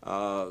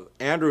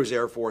Andrews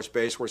Air Force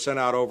Base were sent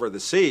out over the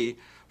sea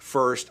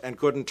first and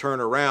couldn't turn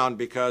around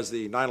because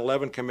the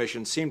 9/11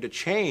 Commission seemed to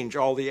change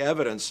all the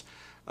evidence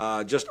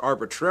just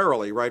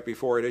arbitrarily right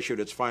before it issued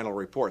its final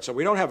report. So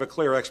we don't have a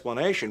clear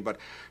explanation, but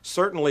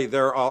certainly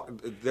there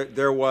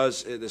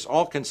was this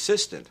all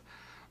consistent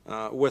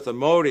with a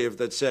motive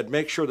that said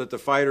make sure that the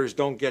fighters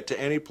don't get to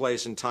any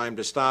place in time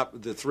to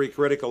stop the 3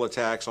 critical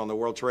attacks on the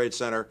World Trade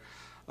Center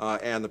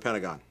and the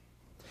Pentagon.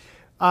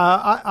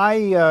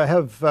 I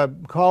have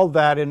called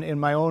that in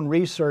my own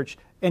research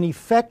an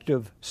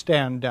effective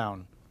stand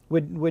down.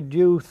 Would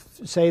you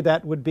say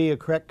that would be a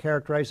correct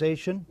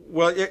characterization?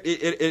 Well,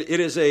 it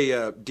is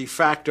a de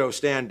facto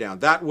stand down.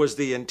 That was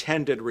the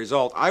intended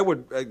result. I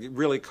would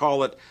really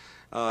call it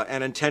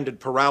an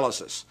intended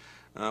paralysis.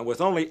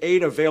 With only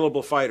 8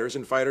 available fighters,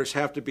 and fighters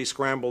have to be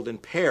scrambled in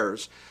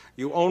pairs,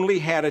 you only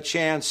had a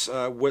chance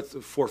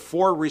for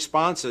 4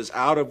 responses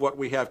out of what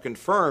we have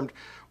confirmed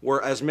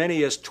were as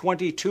many as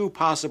 22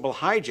 possible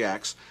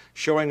hijacks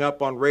showing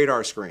up on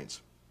radar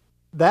screens.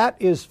 That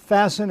is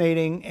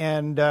fascinating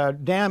and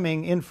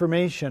damning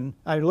information.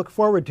 I look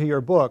forward to your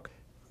book.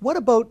 What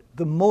about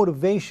the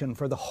motivation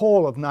for the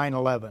whole of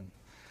 9/11?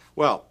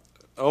 Well,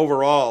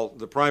 overall,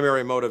 the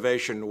primary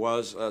motivation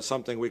was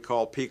something we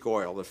call peak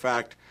oil, the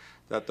fact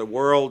that the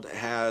world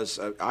has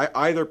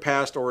either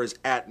passed or is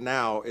at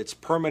now its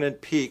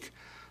permanent peak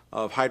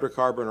of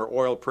hydrocarbon or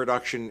oil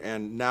production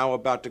and now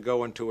about to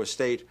go into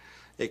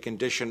a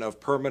condition of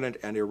permanent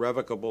and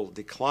irrevocable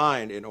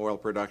decline in oil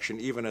production,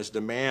 even as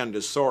demand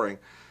is soaring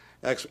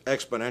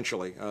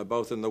exponentially,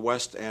 both in the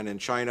West and in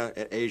China,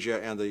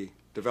 Asia, and the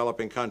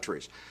developing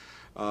countries.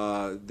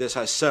 This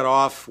has set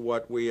off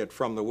what we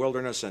from the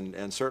wilderness,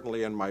 and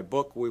certainly in my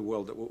book we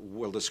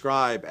will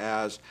describe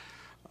as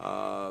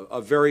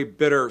a very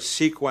bitter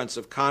sequence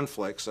of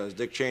conflicts, as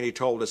Dick Cheney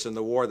told us in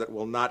the war that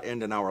will not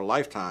end in our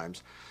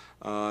lifetimes,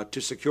 to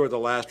secure the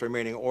last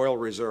remaining oil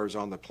reserves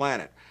on the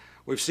planet.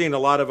 We've seen a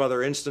lot of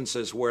other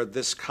instances where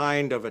this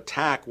kind of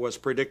attack was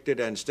predicted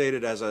and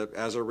stated as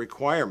a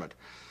requirement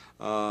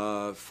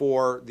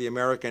for the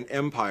American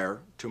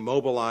empire to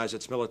mobilize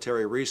its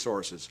military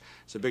resources.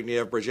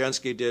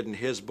 Zbigniew-Brzezinski did in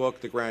his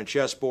book, The Grand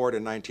Chessboard,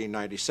 in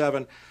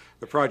 1997.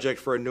 The Project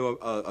for a New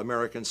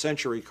American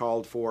Century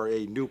called for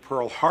a new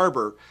Pearl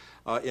Harbor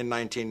in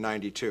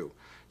 1992.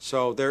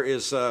 So there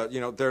is,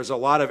 there's a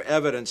lot of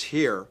evidence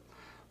here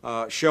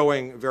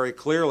showing very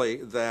clearly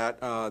that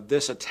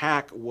this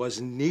attack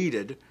was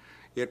needed.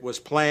 It was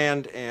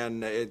planned,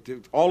 and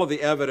all of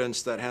the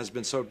evidence that has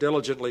been so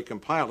diligently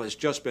compiled has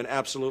just been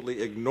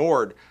absolutely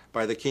ignored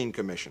by the Keene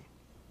Commission.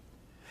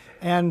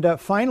 And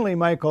finally,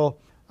 Michael,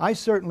 I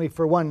certainly,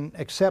 for one,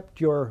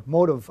 accept your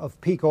motive of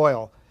peak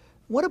oil.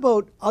 What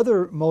about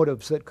other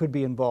motives that could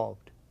be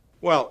involved?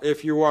 Well,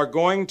 if you are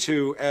going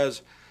to,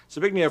 as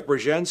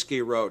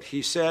Zbigniew-Brzezinski wrote,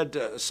 he said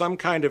some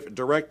kind of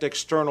direct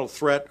external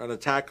threat, an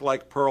attack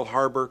like Pearl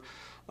Harbor.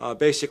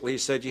 Basically, he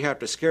said you have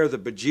to scare the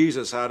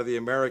bejesus out of the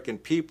American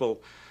people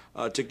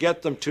to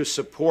get them to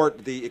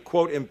support the,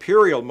 quote,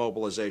 imperial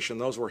mobilization,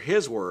 those were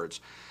his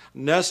words,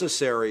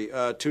 necessary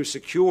to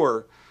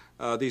secure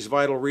these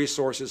vital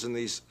resources in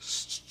these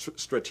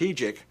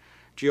strategic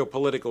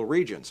geopolitical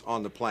regions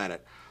on the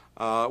planet.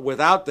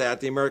 Without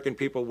that, the American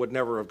people would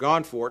never have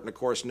gone for it. And of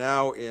course,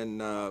 now in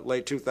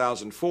late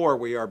 2004,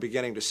 we are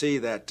beginning to see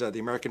that the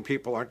American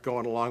people aren't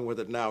going along with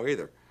it now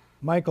either.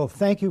 Michael,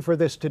 thank you for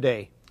this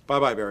today.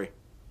 Bye-bye, Barry.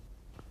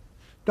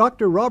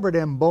 Dr. Robert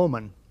M.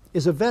 Bowman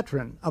is a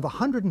veteran of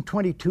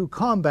 122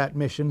 combat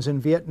missions in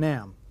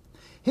Vietnam.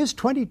 His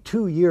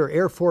 22-year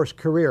Air Force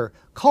career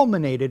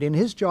culminated in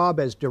his job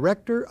as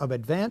Director of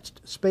Advanced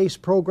Space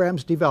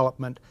Programs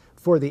Development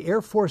for the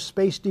Air Force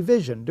Space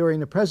Division during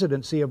the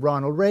presidency of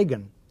Ronald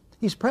Reagan.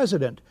 He's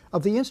president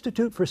of the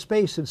Institute for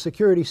Space and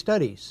Security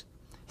Studies.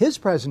 His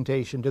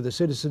presentation to the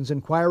Citizens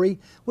Inquiry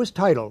was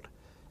titled,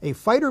 "A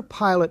Fighter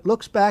Pilot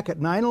Looks Back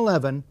at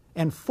 9/11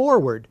 and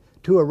Forward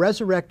to a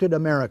Resurrected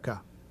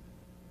America."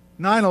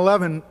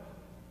 9/11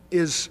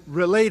 is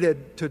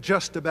related to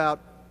just about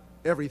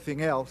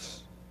everything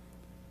else,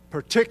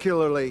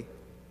 particularly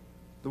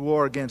the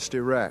war against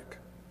Iraq.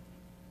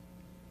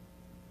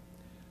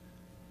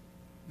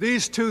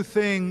 These two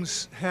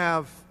things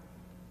have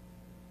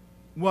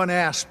one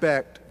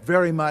aspect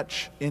very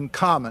much in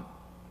common.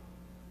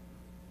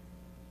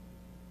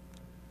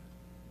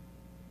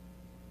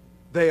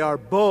 They are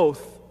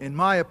both, in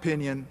my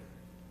opinion,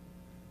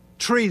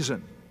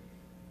 treason.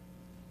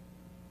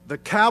 The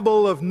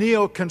cabal of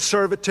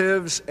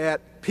neoconservatives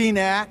at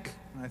PNAC,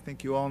 I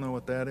think you all know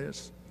what that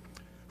is,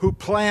 who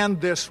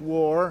planned this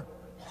war,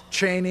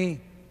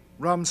 Cheney,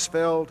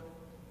 Rumsfeld,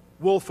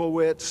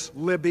 Wolfowitz,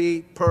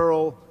 Libby,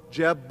 Pearl,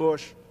 Jeb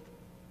Bush,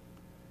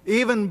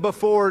 even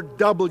before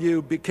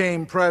W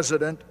became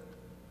president,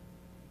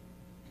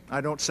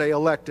 I don't say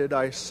elected,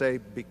 I say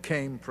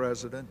became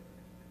president,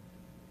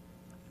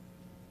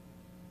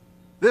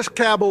 this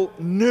cabal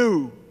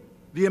knew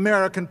the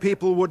American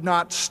people would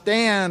not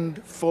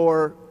stand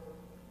for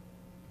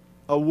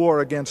a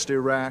war against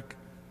Iraq,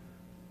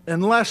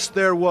 unless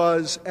there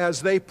was,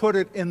 as they put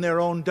it in their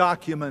own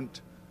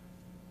document,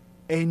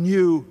 a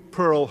new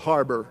Pearl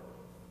Harbor.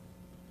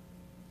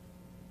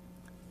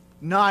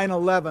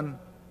 9/11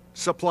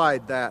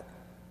 supplied that.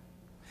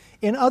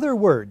 In other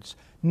words,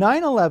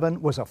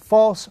 9/11 was a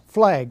false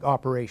flag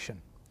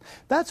operation.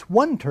 That's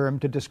one term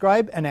to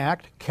describe an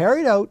act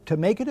carried out to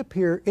make it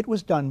appear it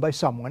was done by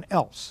someone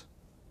else.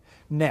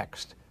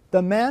 Next,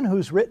 the man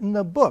who's written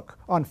the book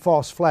on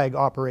false flag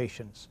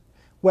operations.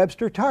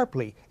 Webster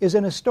Tarpley is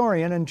an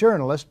historian and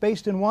journalist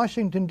based in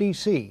Washington,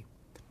 D.C.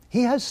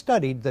 He has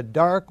studied the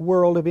dark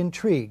world of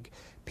intrigue,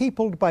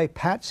 peopled by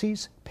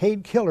patsies,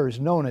 paid killers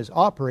known as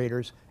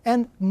operators,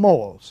 and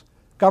moles,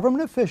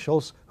 government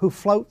officials who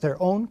flout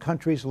their own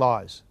country's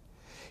laws.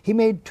 He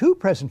made 2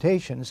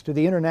 presentations to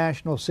the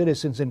International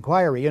Citizens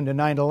Inquiry into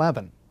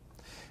 9/11.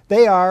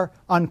 They are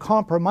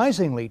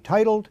uncompromisingly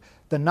titled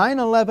The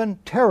 9/11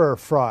 Terror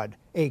Fraud,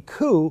 a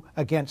Coup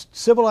Against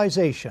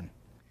Civilization.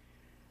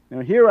 Now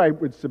here I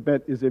would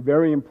submit is a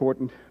very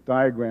important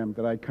diagram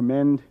that I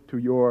commend to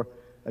your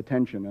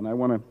attention, and I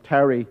want to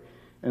tarry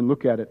and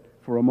look at it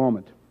for a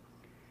moment.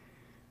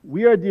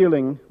 We are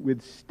dealing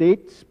with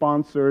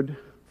state-sponsored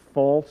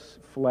false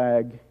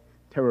flag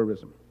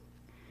terrorism.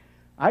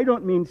 I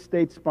don't mean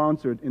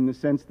state-sponsored in the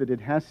sense that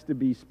it has to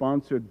be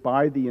sponsored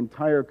by the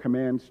entire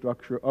command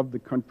structure of the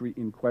country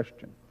in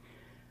question,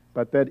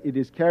 but that it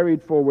is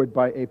carried forward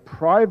by a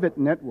private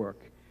network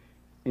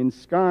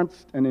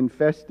ensconced and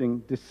infesting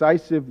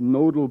decisive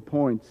nodal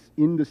points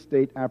in the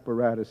state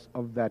apparatus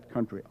of that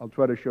country. I'll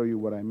try to show you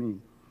what I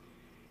mean.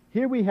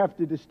 Here we have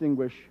to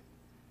distinguish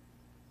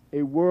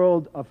a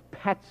world of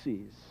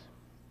patsies,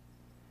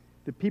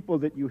 the people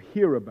that you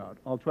hear about.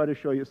 I'll try to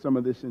show you some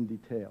of this in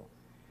detail.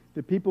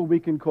 The people we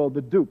can call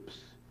the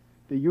dupes,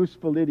 the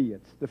useful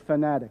idiots, the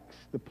fanatics,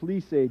 the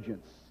police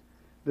agents,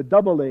 the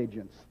double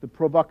agents, the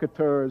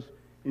provocateurs,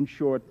 in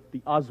short, the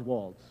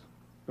Oswalds,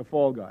 the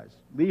fall guys.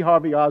 Lee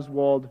Harvey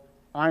Oswald,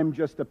 I'm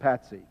just a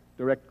patsy,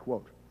 direct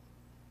quote.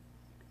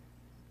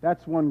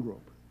 That's one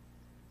group.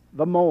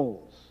 The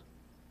moles.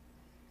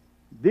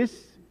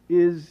 This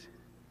is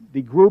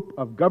the group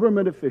of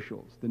government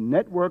officials, the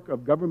network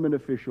of government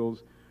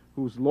officials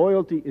whose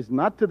loyalty is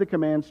not to the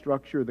command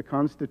structure, the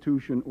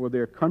Constitution, or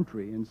their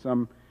country in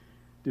some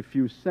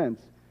diffuse sense,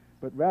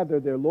 but rather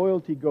their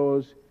loyalty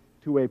goes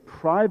to a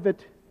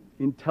private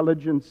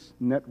intelligence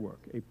network,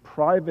 a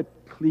private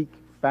clique,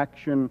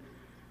 faction,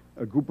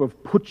 a group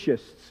of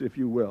putschists, if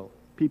you will,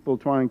 people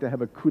trying to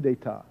have a coup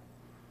d'etat.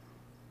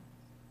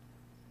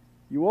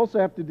 You also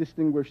have to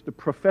distinguish the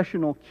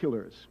professional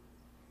killers.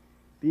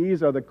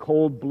 These are the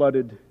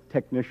cold-blooded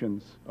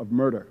technicians of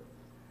murder.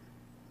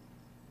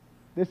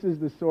 This is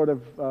the sort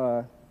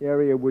of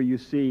area where you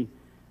see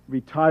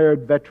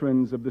retired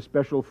veterans of the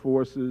Special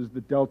Forces,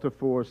 the Delta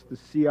Force, the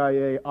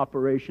CIA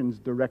Operations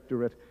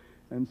Directorate,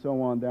 and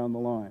so on down the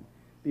line.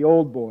 The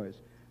old boys.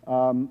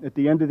 At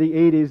the end of the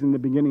 80s and the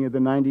beginning of the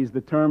 90s,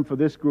 the term for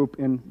this group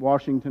in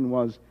Washington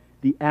was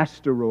the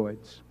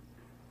asteroids.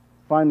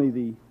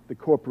 Finally, the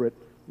corporate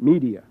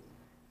media.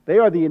 They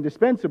are the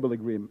indispensable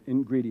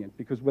ingredient,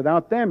 because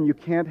without them, you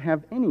can't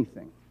have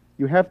anything.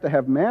 You have to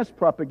have mass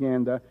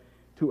propaganda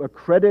to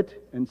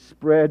accredit and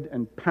spread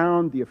and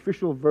pound the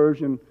official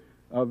version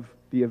of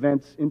the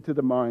events into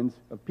the minds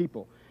of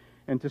people,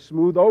 and to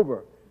smooth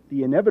over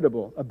the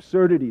inevitable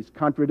absurdities,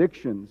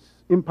 contradictions,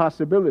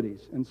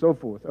 impossibilities, and so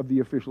forth of the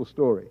official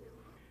story.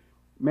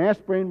 Mass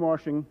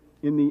brainwashing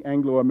in the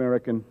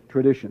Anglo-American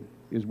tradition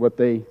is what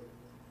they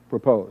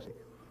propose.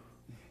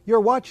 You're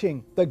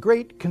watching The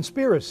Great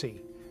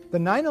Conspiracy, the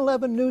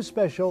 9/11 news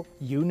special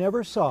you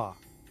never saw.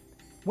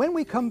 When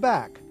we come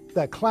back,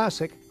 the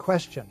classic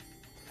question.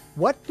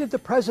 What did the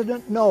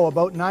president know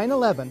about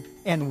 9/11,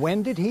 and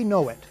when did he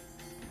know it?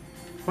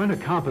 When a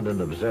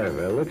competent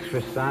observer looks for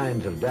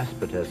signs of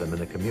despotism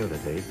in a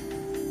community,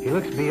 he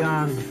looks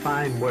beyond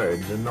fine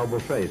words and noble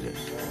phrases.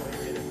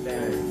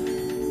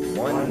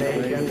 One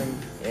nation,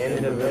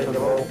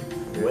 indivisible,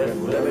 with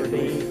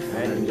liberty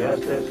and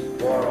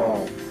justice for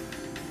all.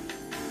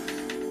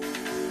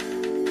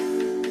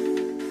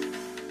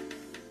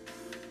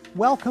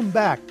 Welcome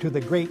back to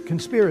The Great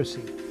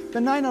Conspiracy,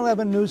 the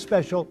 9/11 news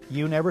special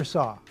you never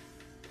saw.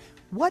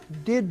 What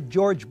did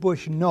George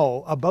Bush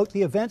know about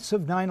the events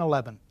of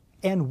 9/11,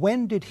 and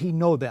when did he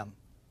know them?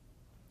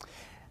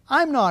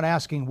 I'm not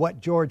asking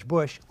what George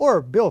Bush,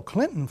 or Bill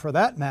Clinton for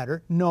that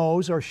matter,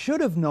 knows or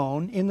should have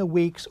known in the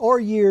weeks or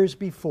years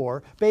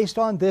before based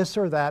on this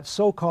or that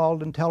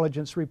so-called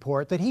intelligence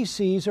report that he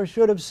sees or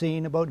should have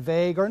seen about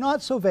vague or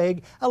not so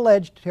vague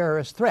alleged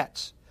terrorist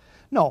threats.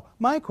 No,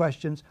 my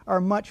questions are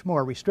much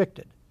more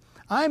restricted.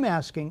 I'm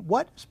asking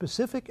what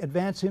specific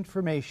advance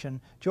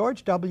information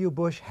George W.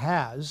 Bush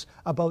has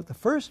about the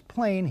first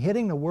plane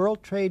hitting the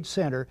World Trade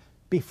Center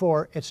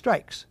before it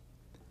strikes.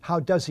 How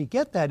does he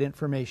get that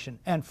information,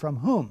 and from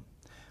whom?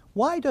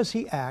 Why does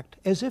he act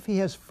as if he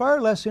has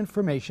far less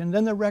information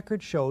than the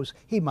record shows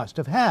he must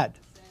have had?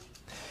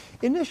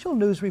 Initial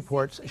news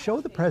reports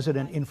show the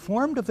president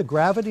informed of the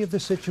gravity of the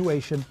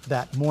situation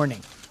that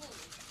morning.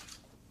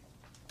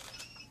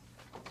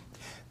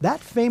 That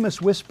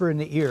famous whisper in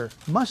the ear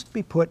must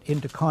be put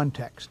into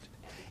context.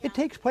 It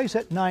takes place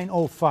at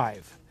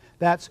 9:05.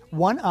 That's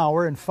 1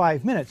 hour and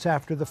 5 minutes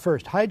after the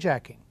first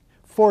hijacking,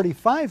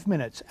 45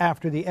 minutes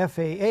after the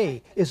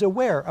FAA is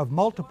aware of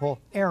multiple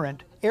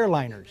errant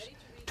airliners,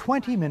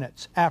 20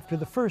 minutes after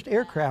the first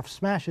aircraft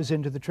smashes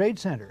into the Trade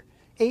Center,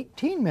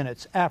 18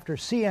 minutes after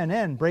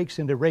CNN breaks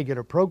into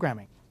regular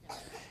programming.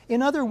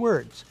 In other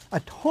words,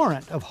 a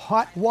torrent of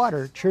hot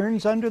water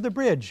churns under the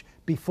bridge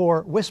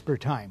before whisper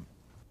time.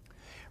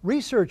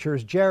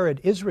 Researchers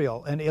Jared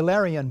Israel and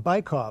Ilarion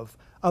Bykov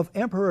of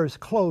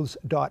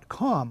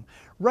EmperorsClothes.com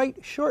write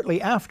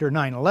shortly after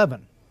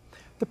 9/11.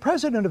 The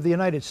President of the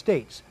United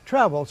States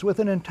travels with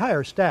an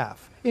entire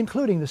staff,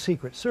 including the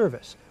Secret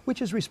Service,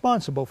 which is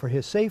responsible for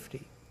his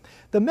safety.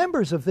 The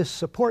members of this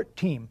support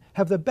team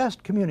have the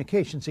best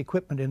communications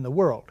equipment in the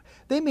world.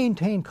 They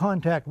maintain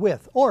contact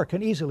with, or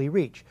can easily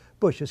reach,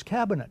 Bush's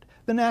cabinet,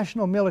 the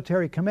National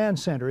Military Command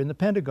Center in the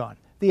Pentagon,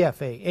 the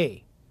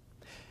FAA.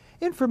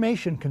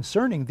 Information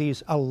concerning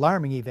these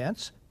alarming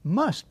events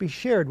must be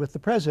shared with the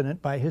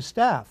President by his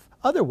staff.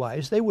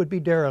 Otherwise, they would be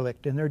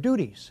derelict in their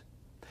duties.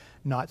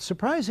 Not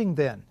surprising,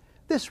 then,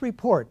 this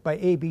report by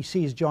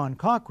ABC's John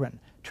Cochran,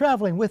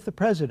 traveling with the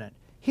President,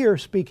 here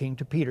speaking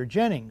to Peter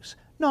Jennings,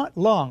 not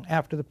long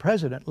after the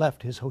President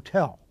left his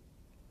hotel.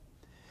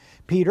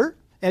 Peter,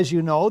 as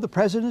you know, the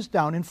President's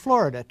down in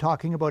Florida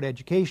talking about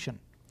education.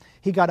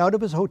 He got out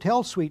of his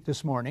hotel suite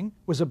this morning,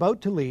 was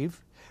about to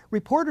leave.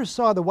 Reporters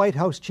saw the White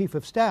House Chief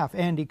of Staff,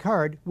 Andy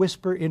Card,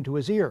 whisper into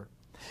his ear.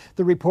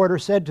 The reporter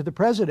said to the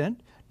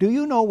President, "Do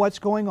you know what's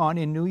going on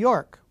in New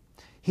York?"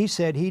 He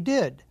said he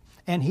did,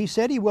 and he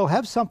said he will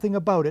have something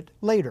about it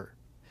later.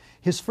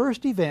 His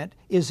first event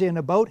is in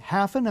about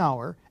half an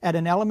hour at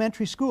an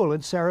elementary school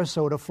in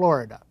Sarasota,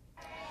 Florida.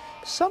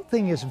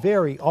 Something is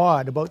very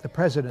odd about the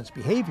President's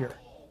behavior.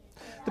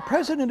 The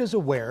President is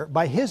aware,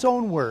 by his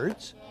own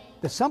words,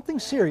 that something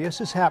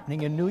serious is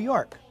happening in New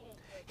York.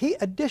 He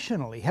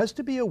additionally has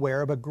to be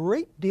aware of a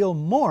great deal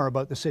more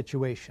about the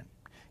situation.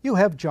 You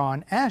have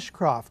John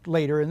Ashcroft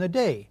later in the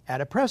day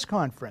at a press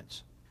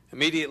conference.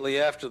 Immediately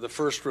after the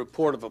first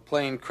report of a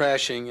plane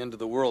crashing into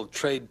the World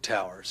Trade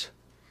Towers,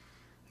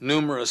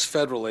 numerous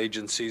federal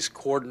agencies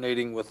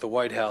coordinating with the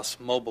White House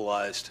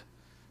mobilized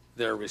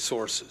their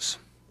resources.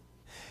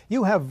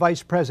 You have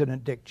Vice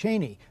President Dick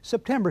Cheney,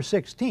 September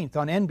 16th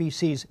on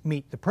NBC's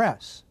Meet the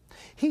Press.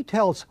 He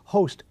tells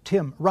host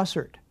Tim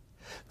Russert,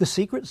 the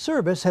Secret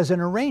Service has an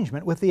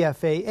arrangement with the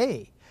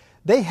FAA.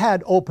 They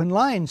had open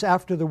lines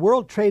after the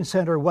World Trade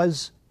Center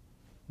was...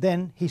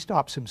 Then he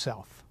stops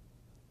himself.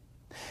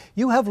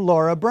 You have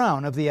Laura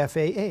Brown of the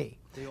FAA.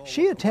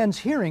 She attends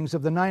hearings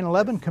of the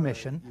 9/11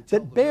 Commission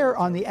that bear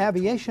on the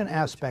aviation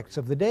aspects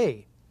of the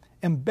day.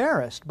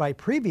 Embarrassed by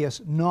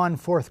previous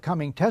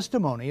non-forthcoming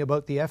testimony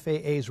about the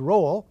FAA's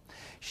role,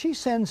 she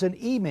sends an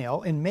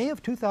email in May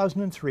of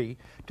 2003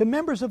 to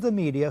members of the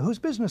media whose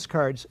business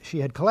cards she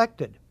had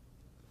collected.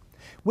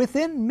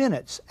 Within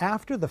minutes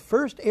after the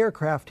first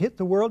aircraft hit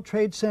the World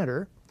Trade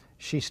Center,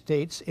 she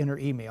states in her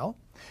email,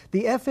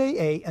 the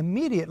FAA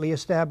immediately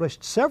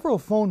established several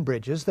phone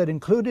bridges that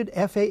included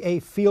FAA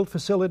field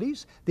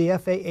facilities, the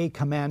FAA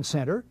Command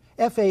Center,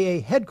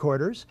 FAA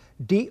Headquarters,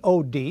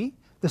 DOD,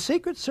 the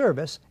Secret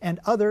Service, and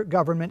other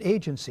government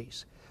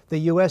agencies. The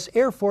U.S.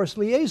 Air Force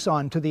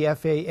liaison to the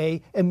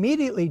FAA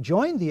immediately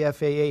joined the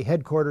FAA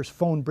Headquarters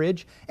phone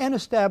bridge and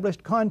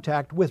established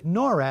contact with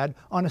NORAD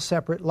on a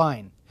separate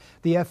line.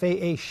 The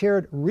FAA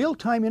shared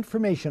real-time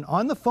information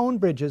on the phone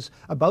bridges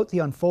about the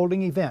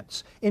unfolding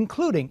events,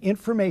 including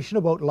information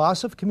about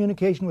loss of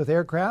communication with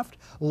aircraft,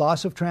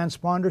 loss of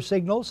transponder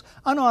signals,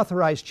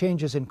 unauthorized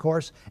changes in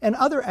course, and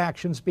other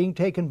actions being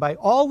taken by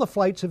all the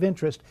flights of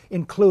interest,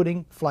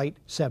 including Flight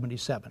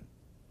 77.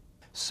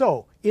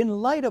 So,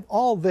 in light of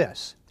all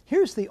this,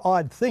 here's the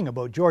odd thing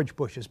about George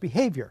Bush's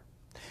behavior.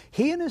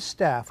 He and his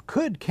staff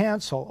could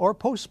cancel or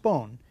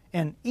postpone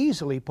an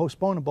easily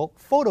postponable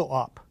photo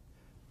op.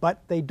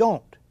 But they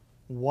don't.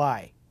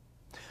 Why?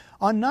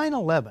 On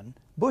 9/11,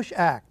 Bush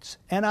acts,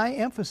 and I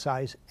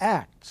emphasize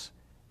acts,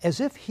 as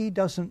if he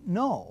doesn't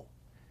know,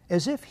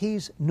 as if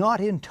he's not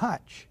in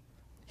touch.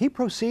 He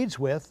proceeds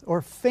with,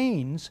 or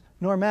feigns,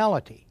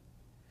 normality.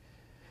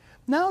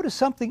 Now to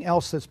something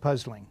else that's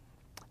puzzling.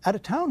 At a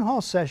town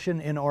hall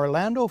session in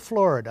Orlando,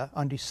 Florida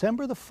on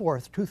December the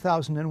 4th,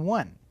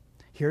 2001,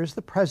 here's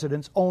the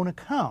President's own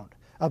account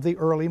of the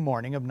early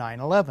morning of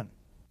 9/11.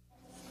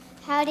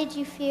 How did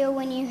you feel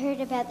when you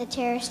heard about the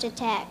terrorist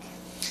attack?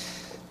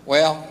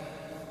 Well,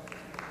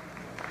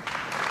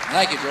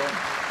 thank you, Jordan.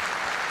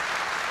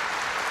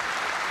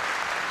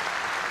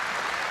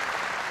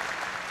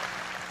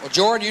 Well,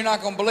 Jordan, you're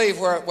not going to believe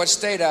what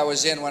state I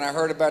was in when I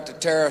heard about the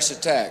terrorist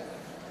attack.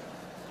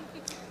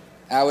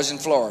 I was in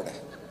Florida.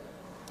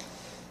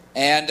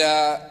 And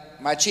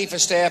my chief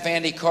of staff,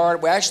 Andy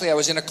Card, well, actually I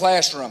was in a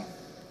classroom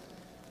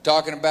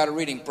talking about a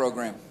reading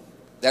program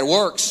that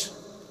works.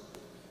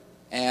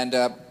 And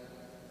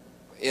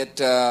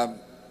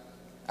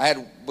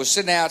I was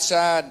sitting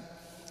outside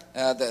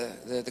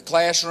the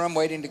classroom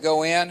waiting to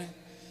go in,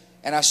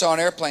 and I saw an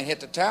airplane hit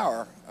the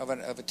tower of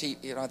the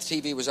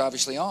TV was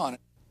obviously on.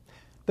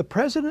 The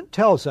president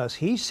tells us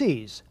he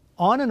sees,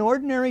 on an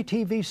ordinary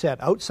TV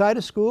set outside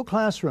a school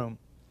classroom,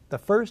 the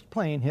first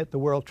plane hit the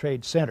World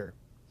Trade Center.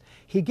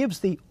 He gives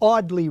the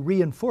oddly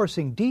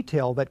reinforcing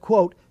detail that,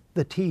 quote,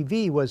 the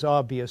TV was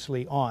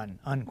obviously on,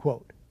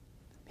 unquote.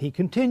 He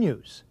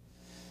continues.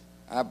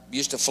 I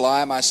used to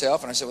fly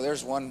myself, and I said, well,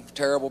 there's one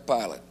terrible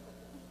pilot.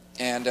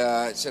 And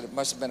it said it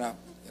must have been a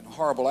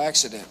horrible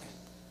accident.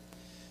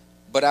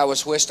 But I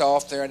was whisked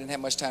off there. I didn't have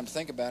much time to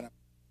think about it.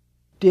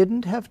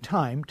 Didn't have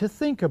time to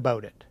think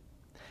about it.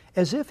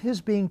 As if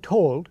his being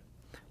told,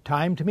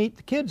 time to meet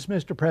the kids,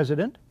 Mr.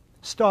 President,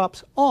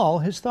 stops all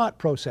his thought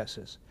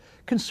processes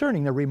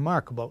concerning the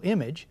remarkable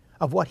image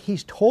of what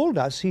he's told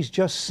us he's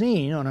just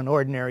seen on an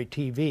ordinary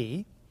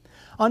TV,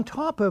 on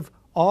top of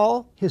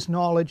all his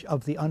knowledge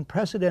of the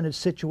unprecedented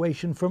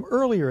situation from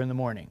earlier in the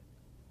morning.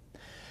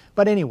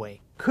 But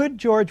anyway, could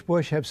George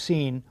Bush have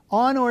seen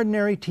on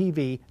ordinary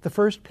TV the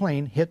first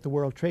plane hit the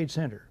World Trade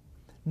Center?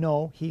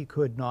 No, he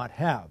could not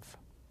have.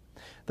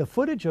 The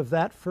footage of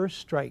that first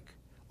strike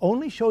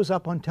only shows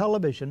up on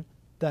television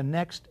the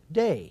next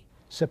day,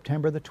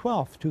 September the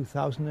 12th,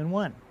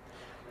 2001.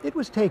 It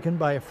was taken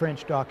by a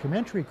French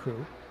documentary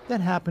crew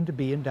that happened to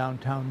be in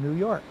downtown New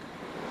York.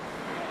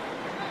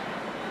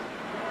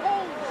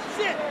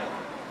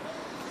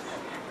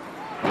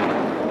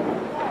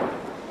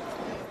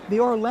 The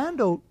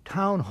Orlando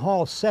Town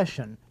Hall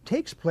session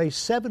takes place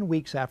 7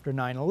 weeks after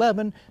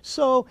 9/11,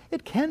 so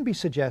it can be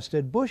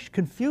suggested Bush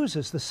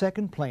confuses the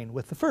second plane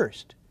with the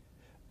first.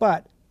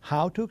 But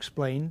how to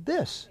explain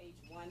this?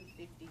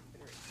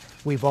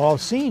 We've all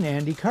seen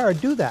Andy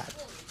Card do that.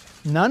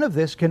 None of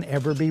this can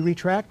ever be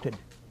retracted.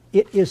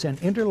 It is an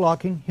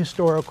interlocking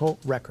historical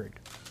record.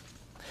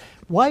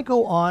 Why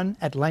go on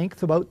at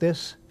length about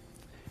this?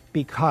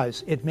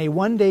 Because it may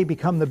one day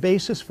become the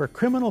basis for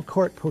criminal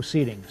court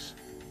proceedings.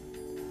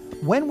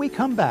 When we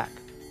come back,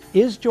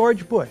 is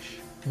George Bush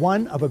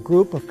one of a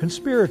group of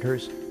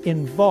conspirators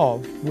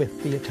involved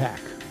with the attack?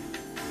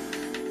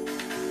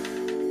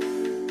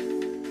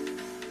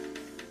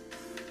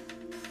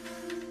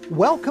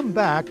 Welcome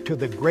back to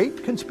The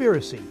Great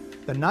Conspiracy,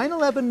 the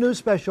 9/11 news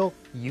special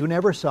you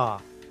never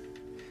saw.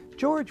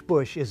 George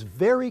Bush is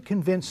very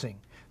convincing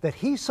that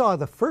he saw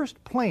the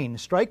first plane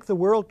strike the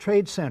World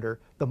Trade Center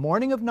the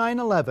morning of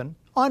 9/11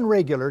 on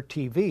regular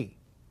TV.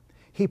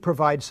 He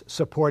provides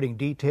supporting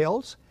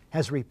details,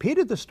 has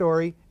repeated the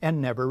story,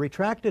 and never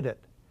retracted it.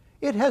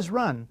 It has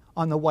run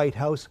on the White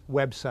House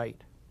website.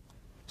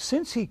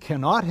 Since he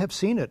cannot have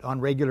seen it on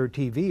regular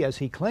TV as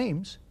he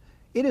claims,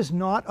 it is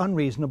not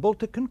unreasonable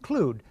to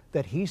conclude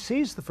that he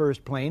sees the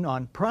first plane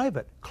on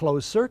private,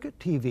 closed-circuit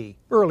TV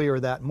earlier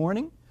that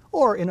morning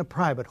or in a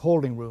private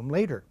holding room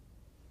later.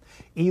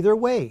 Either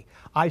way,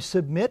 I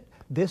submit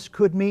this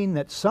could mean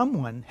that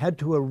someone had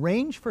to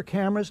arrange for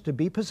cameras to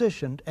be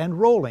positioned and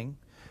rolling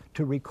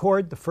to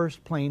record the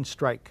first plane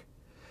strike.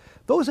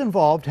 Those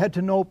involved had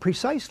to know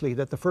precisely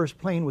that the first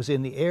plane was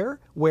in the air,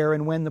 where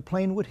and when the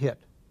plane would hit.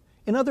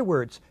 In other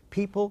words,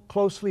 people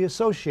closely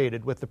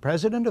associated with the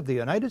President of the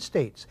United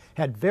States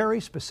had very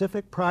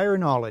specific prior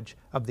knowledge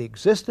of the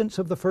existence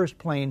of the first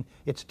plane,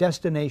 its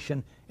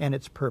destination, and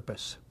its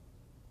purpose.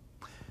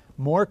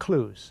 More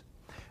clues.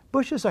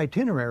 Bush's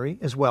itinerary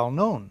is well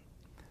known.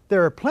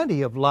 There are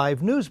plenty of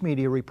live news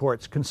media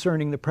reports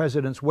concerning the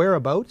President's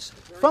whereabouts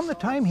from the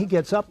time he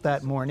gets up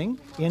that morning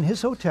in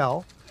his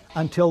hotel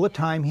until the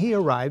time he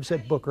arrives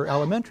at Booker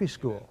Elementary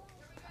School,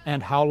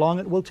 and how long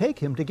it will take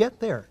him to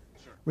get there.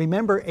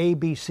 Remember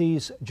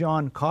ABC's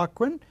John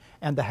Cochran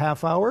and the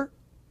half hour?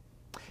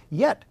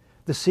 Yet,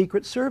 the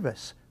Secret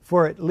Service,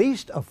 for at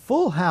least a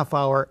full half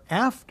hour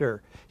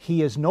after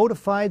he is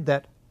notified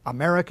that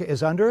America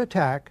is under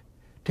attack,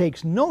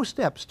 takes no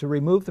steps to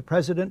remove the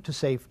President to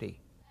safety.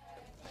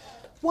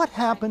 What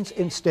happens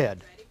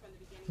instead?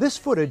 This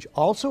footage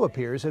also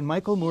appears in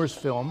Michael Moore's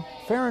film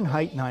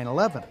Fahrenheit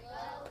 9/11.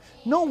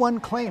 No one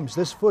claims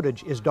this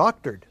footage is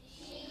doctored.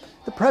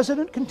 The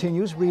President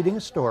continues reading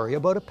a story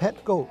about a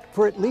pet goat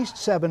for at least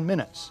 7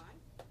 minutes.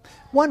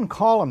 One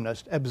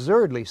columnist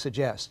absurdly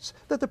suggests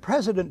that the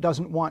President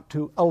doesn't want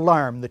to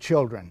alarm the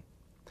children.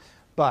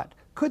 But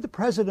could the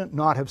President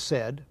not have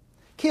said,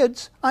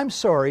 "Kids, I'm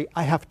sorry,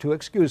 I have to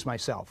excuse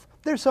myself.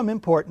 There's some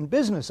important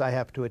business I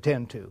have to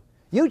attend to.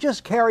 You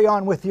just carry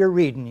on with your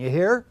reading, you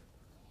hear?"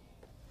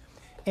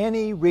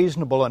 Any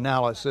reasonable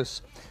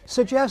analysis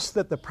suggests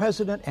that the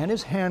President and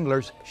his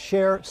handlers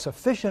share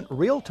sufficient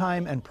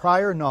real-time and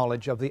prior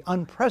knowledge of the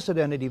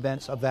unprecedented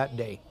events of that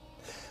day.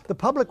 The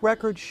public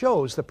record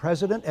shows the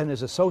President and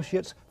his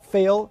associates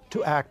fail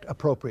to act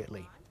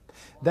appropriately,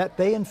 that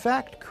they in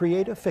fact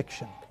create a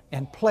fiction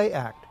and play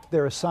act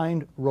their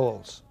assigned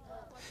roles.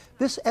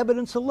 This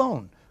evidence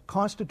alone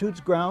constitutes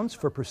grounds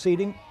for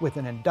proceeding with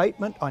an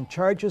indictment on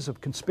charges of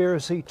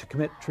conspiracy to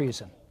commit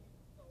treason.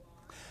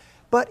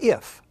 But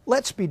if,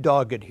 let's be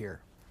dogged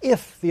here,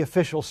 if the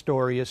official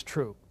story is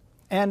true,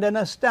 and an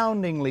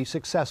astoundingly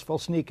successful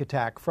sneak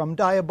attack from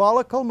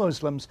diabolical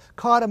Muslims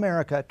caught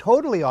America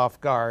totally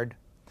off guard,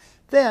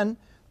 then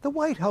the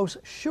White House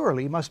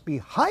surely must be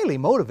highly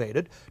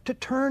motivated to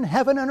turn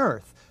heaven and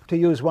earth, to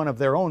use one of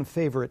their own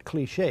favorite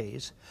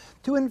cliches,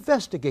 to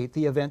investigate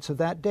the events of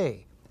that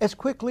day as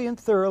quickly and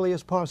thoroughly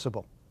as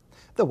possible.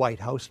 The White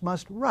House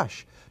must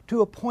rush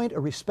to appoint a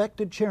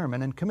respected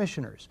chairman and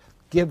commissioners,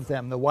 give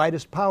them the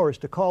widest powers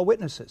to call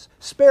witnesses,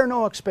 spare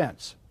no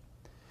expense.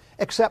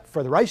 Except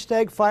for the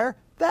Reichstag fire,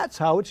 that's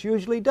how it's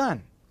usually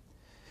done.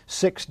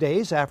 6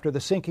 days after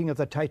the sinking of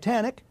the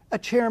Titanic, a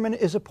chairman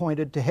is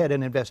appointed to head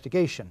an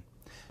investigation.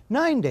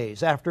 9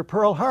 days after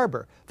Pearl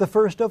Harbor, the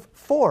first of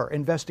 4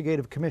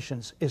 investigative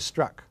commissions is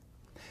struck.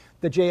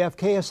 The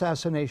JFK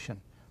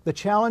assassination, the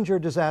Challenger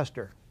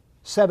disaster,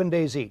 7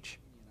 days each.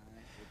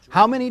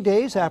 How many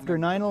days after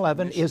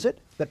 9/11 is it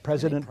that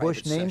President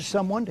Bush names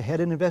someone to head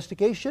an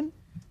investigation?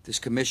 This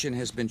commission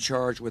has been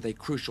charged with a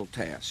crucial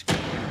task.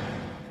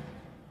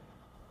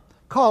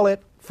 Call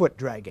it foot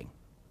dragging.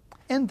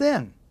 And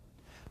then,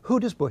 who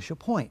does Bush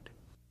appoint?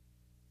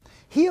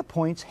 He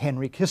appoints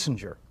Henry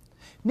Kissinger.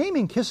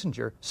 Naming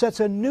Kissinger sets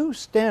a new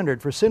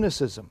standard for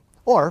cynicism,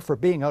 or for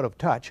being out of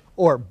touch,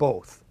 or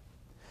both.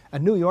 A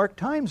New York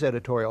Times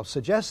editorial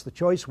suggests the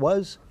choice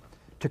was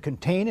to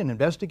contain an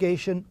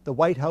investigation the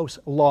White House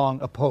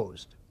long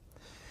opposed.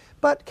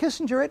 But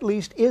Kissinger at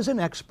least is an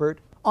expert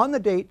on the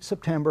date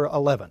September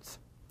 11th.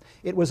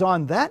 It was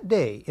on that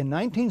day in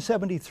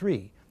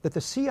 1973 that the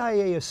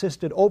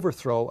CIA-assisted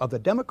overthrow of the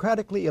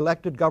democratically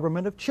elected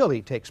government of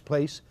Chile takes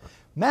place,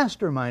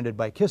 masterminded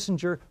by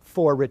Kissinger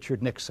for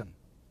Richard Nixon.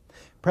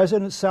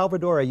 President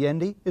Salvador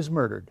Allende is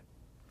murdered.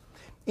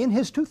 In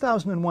his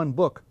 2001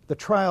 book, The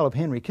Trial of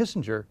Henry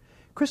Kissinger,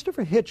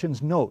 Christopher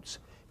Hitchens notes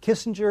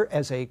Kissinger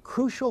as a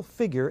crucial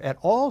figure at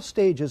all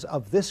stages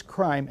of this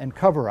crime and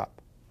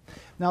cover-up.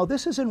 Now,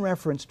 this is in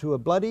reference to a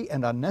bloody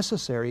and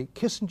unnecessary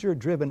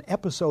Kissinger-driven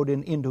episode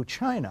in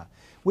Indochina,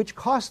 which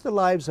cost the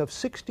lives of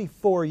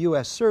 64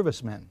 U.S.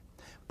 servicemen.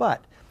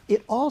 But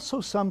it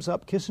also sums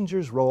up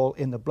Kissinger's role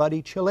in the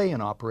bloody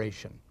Chilean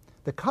operation.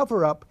 The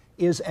cover-up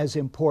is as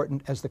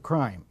important as the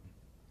crime.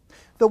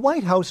 The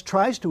White House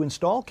tries to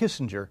install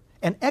Kissinger,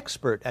 an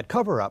expert at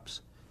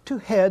cover-ups, to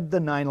head the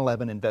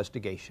 9/11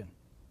 investigation.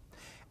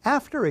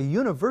 After a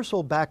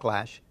universal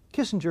backlash,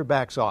 Kissinger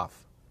backs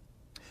off.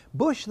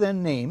 Bush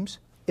then names,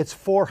 it's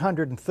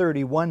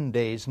 431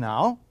 days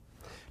now,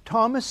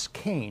 Thomas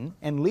Kean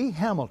and Lee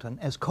Hamilton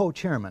as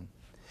co-chairmen.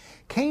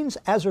 Kean's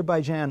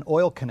Azerbaijan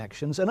oil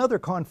connections and other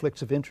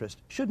conflicts of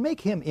interest should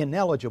make him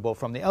ineligible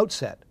from the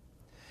outset.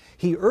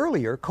 He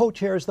earlier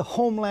co-chairs the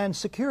Homeland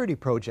Security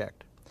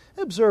Project.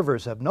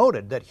 Observers have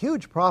noted that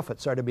huge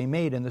profits are to be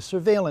made in the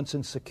surveillance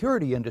and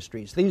security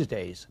industries these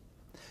days.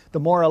 The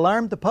more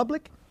alarmed the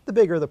public, the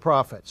bigger the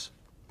profits.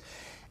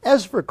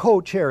 As for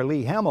co-chair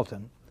Lee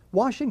Hamilton,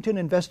 Washington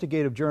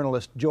investigative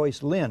journalist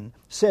Joyce Lynn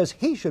says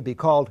he should be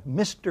called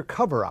Mr.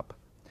 Cover-Up.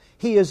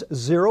 He is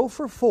 0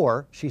 for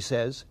 4, she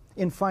says,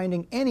 in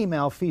finding any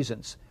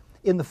malfeasance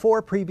in the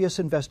 4 previous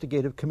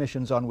investigative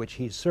commissions on which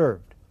he's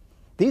served.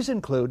 These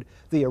include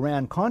the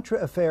Iran-Contra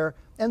affair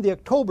and the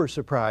October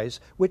surprise,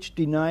 which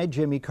denied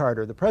Jimmy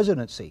Carter the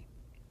presidency.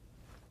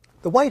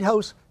 The White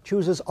House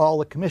chooses all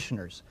the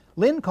commissioners.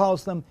 Lynn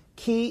calls them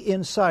key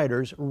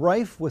insiders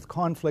rife with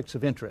conflicts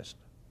of interest.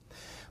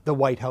 The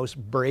White House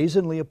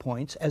brazenly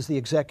appoints as the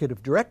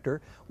executive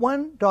director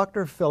one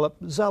Dr. Philip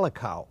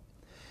Zelikow,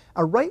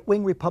 a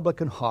right-wing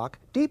Republican hawk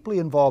deeply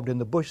involved in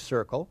the Bush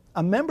circle,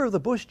 a member of the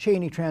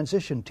Bush-Cheney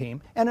transition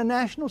team, and a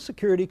National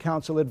Security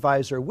Council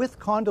advisor with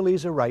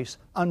Condoleezza Rice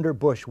under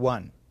Bush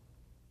 1.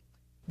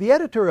 The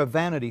editor of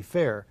Vanity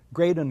Fair,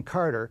 Graydon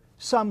Carter,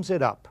 sums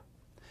it up.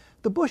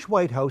 The Bush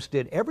White House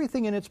did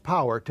everything in its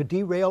power to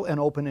derail an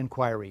open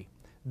inquiry.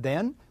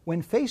 Then,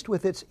 when faced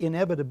with its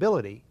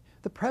inevitability,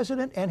 the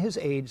President and his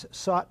aides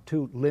sought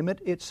to limit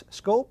its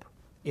scope,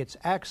 its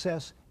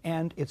access,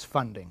 and its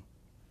funding.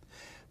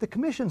 The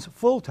Commission's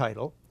full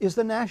title is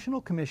the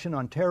National Commission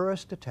on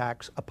Terrorist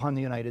Attacks upon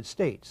the United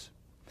States.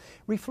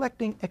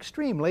 Reflecting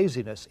extreme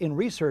laziness in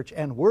research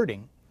and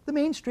wording, the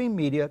mainstream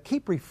media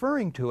keep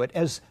referring to it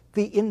as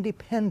the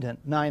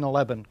Independent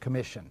 9/11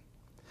 Commission.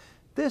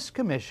 This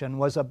commission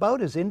was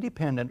about as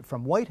independent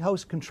from White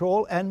House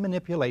control and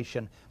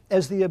manipulation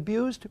as the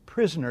abused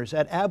prisoners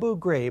at Abu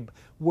Ghraib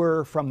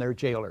were from their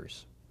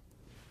jailers.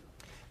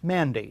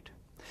 Mandate.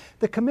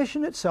 The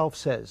commission itself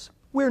says,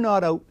 we're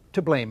not out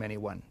to blame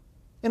anyone.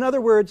 In other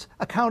words,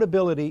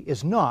 accountability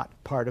is not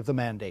part of the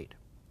mandate.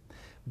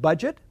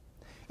 Budget.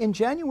 In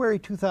January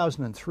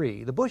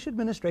 2003, the Bush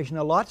administration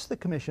allots the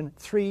commission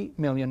 $3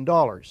 million.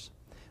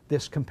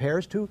 This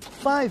compares to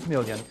 $5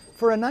 million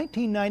for a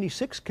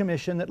 1996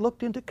 commission that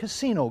looked into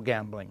casino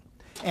gambling,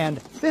 and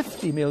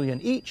 $50 million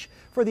each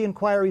for the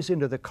inquiries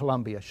into the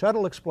Columbia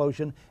shuttle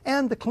explosion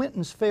and the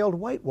Clintons' failed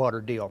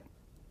Whitewater deal.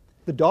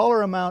 The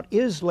dollar amount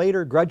is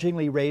later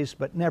grudgingly raised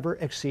but never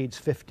exceeds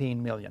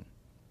 $15 million.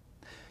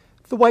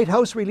 The White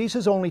House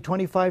releases only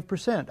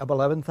 25% of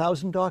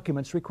 11,000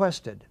 documents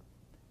requested.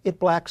 It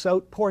blacks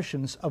out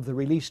portions of the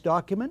released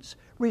documents,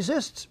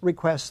 resists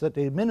requests that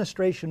the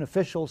administration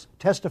officials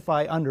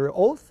testify under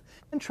oath,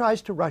 and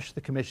tries to rush the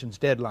Commission's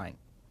deadline.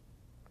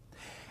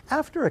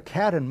 After a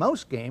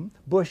cat-and-mouse game,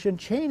 Bush and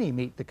Cheney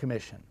meet the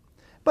commission.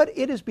 But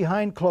it is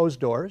behind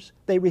closed doors.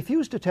 They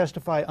refuse to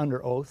testify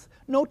under oath.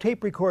 No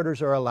tape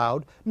recorders are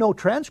allowed. No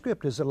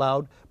transcript is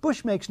allowed.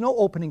 Bush makes no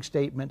opening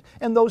statement,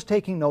 and those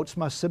taking notes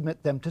must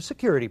submit them to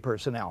security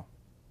personnel.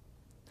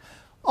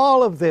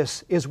 All of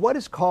this is what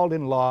is called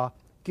in law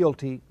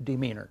guilty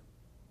demeanor.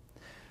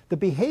 The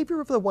behavior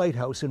of the White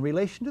House in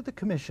relation to the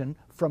commission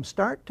from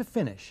start to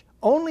finish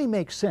only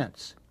makes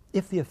sense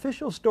if the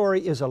official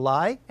story is a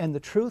lie and the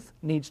truth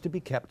needs to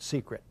be kept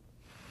secret.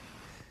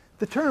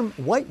 The term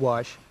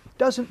whitewash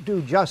doesn't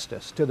do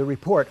justice to the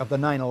report of the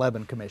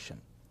 9/11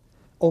 Commission.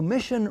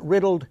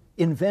 Omission-riddled,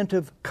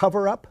 inventive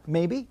cover-up,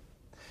 maybe?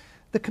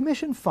 The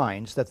Commission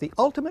finds that the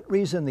ultimate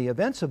reason the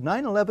events of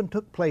 9/11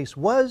 took place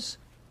was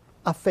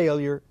a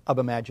failure of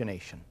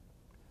imagination.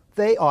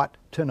 They ought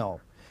to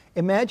know.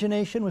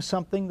 Imagination was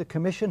something the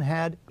Commission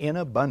had in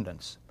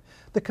abundance.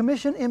 The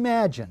Commission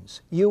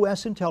imagines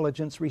U.S.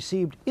 intelligence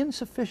received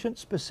insufficient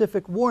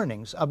specific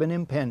warnings of an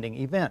impending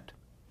event.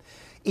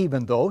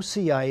 Even though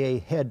CIA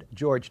head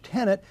George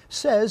Tenet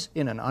says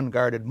in an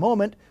unguarded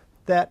moment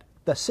that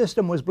the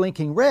system was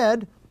blinking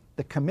red,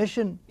 the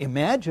Commission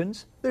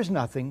imagines there's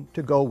nothing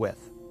to go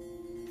with.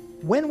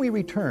 When we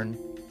return,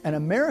 an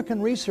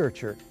American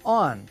researcher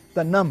on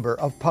the number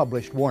of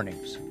published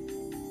warnings.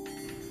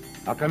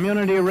 A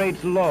community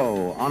rates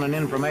low on an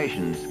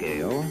information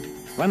scale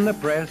when the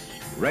press,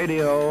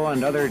 radio,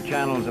 and other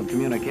channels of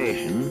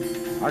communication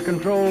are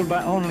controlled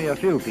by only a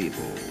few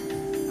people.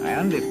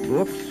 And if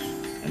books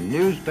and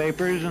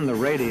newspapers and the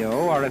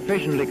radio are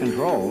efficiently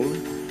controlled,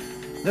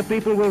 the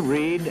people will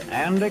read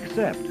and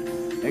accept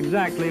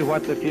exactly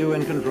what the few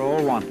in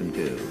control want them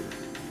to.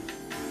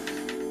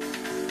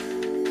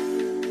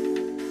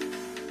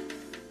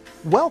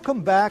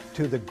 Welcome back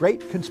to The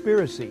Great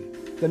Conspiracy,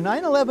 the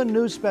 9/11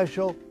 news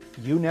special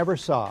you never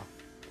saw.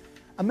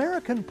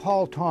 American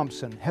Paul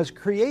Thompson has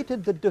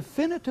created the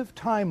definitive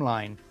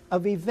timeline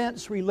of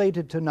events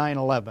related to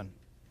 9/11.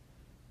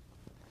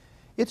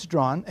 It's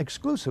drawn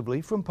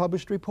exclusively from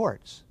published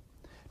reports.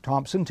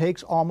 Thompson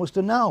takes almost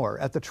an hour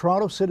at the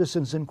Toronto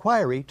Citizens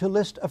Inquiry to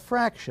list a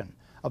fraction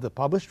of the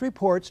published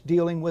reports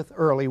dealing with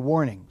early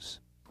warnings.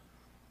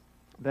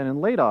 Then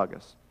in late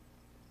August,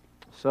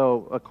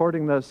 so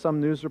according to some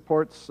news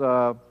reports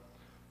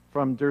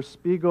from Der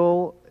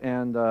Spiegel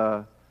and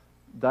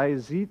Die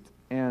Zeit,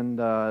 and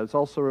it's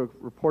also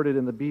reported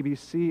in the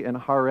BBC and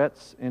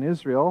Haaretz in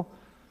Israel.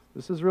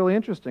 This is really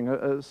interesting.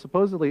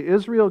 Supposedly,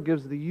 Israel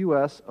gives the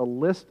U.S. a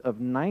list of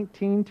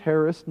 19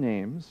 terrorist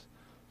names.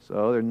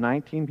 So there are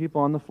 19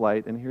 people on the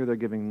flight, and here they're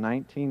giving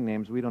 19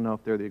 names. We don't know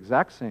if they're the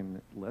exact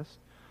same list.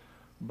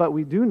 But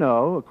we do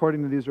know,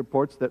 according to these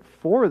reports, that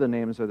 4 of the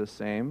names are the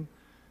same,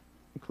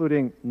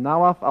 including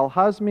Nawaf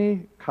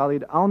al-Hazmi,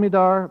 Khalid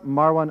al-Midar,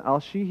 Marwan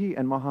al-Shihi,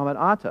 and Mohammed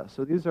Atta.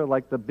 So these are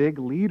like the big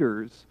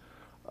leaders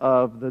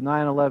of the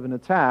 9/11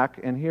 attack,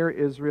 and here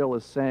Israel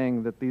is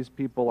saying that these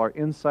people are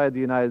inside the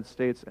United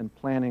States and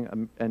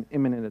planning an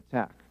imminent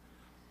attack.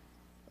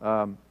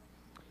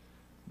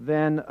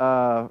 Then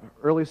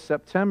early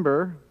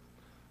September,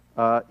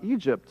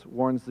 Egypt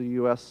warns the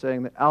U.S.,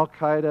 saying that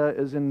Al-Qaeda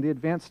is in the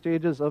advanced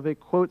stages of a,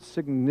 quote,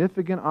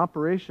 significant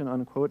operation,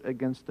 unquote,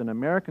 against an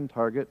American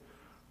target,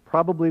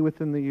 probably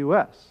within the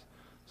U.S.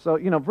 So,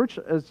 you know,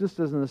 just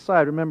as an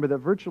aside, remember that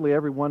virtually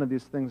every one of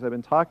these things I've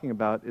been talking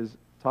about is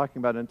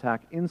talking about an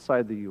attack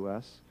inside the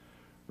U.S.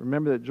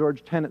 Remember that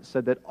George Tenet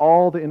said that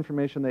all the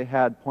information they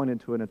had pointed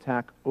to an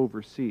attack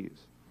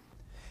overseas.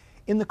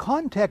 In the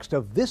context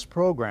of this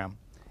program,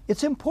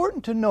 it's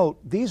important to note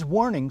these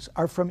warnings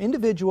are from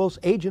individuals,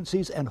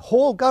 agencies, and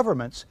whole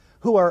governments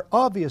who are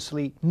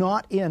obviously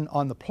not in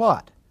on the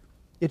plot.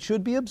 It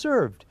should be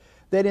observed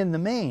that in the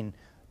main,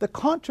 the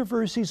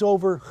controversies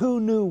over who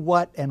knew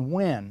what and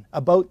when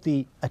about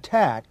the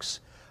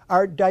attacks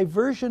are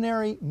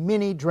diversionary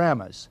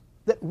mini-dramas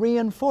that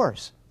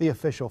reinforce the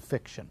official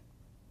fiction.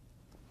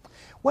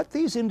 What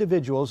these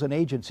individuals and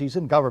agencies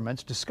and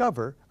governments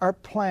discover are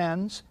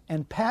plans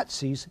and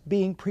patsies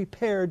being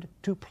prepared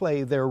to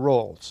play their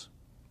roles.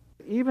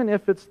 Even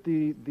if it's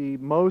the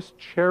most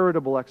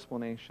charitable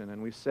explanation,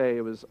 and we say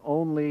it was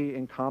only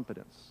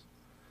incompetence,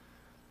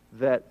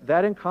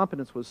 that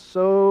incompetence was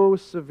so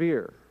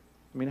severe.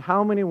 I mean,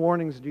 how many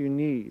warnings do you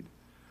need?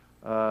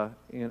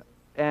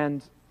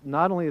 And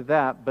not only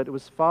that, but it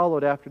was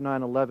followed after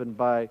 9/11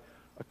 by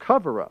a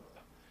cover-up.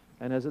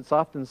 And as it's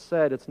often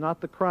said, it's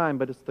not the crime,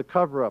 but it's the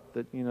cover-up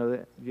that, you know,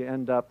 that you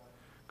end up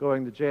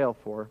going to jail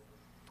for.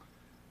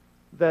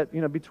 That,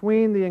 you know,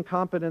 between the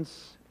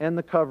incompetence and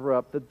the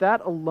cover-up,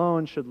 that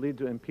alone should lead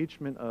to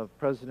impeachment of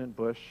President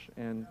Bush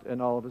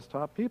and all of his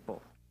top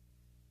people.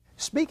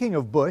 Speaking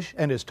of Bush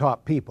and his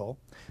top people,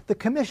 the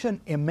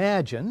Commission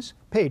imagines,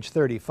 page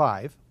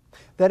 35,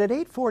 that at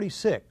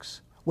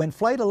 8:46, when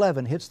Flight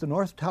 11 hits the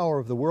North Tower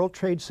of the World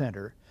Trade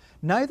Center,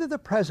 neither the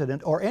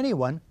President or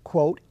anyone,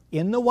 quote,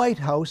 in the White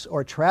House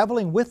or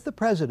traveling with the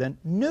President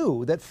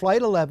knew that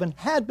Flight 11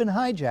 had been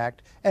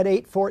hijacked at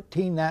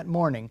 8:14 that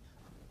morning.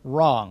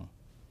 Wrong.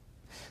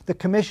 The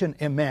Commission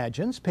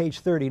imagines, page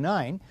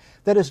 39,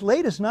 that as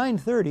late as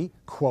 9:30,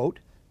 quote,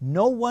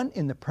 no one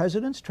in the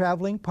President's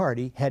traveling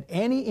party had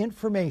any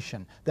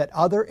information that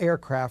other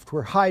aircraft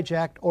were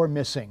hijacked or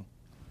missing.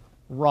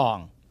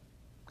 Wrong.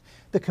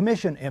 The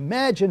Commission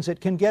imagines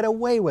it can get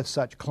away with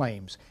such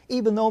claims,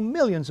 even though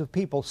millions of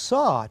people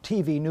saw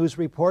TV news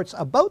reports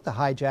about the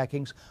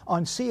hijackings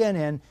on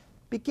CNN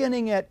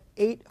beginning at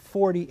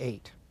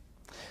 8:48.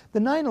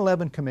 The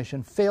 9/11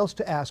 Commission fails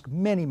to ask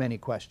many, many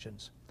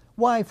questions.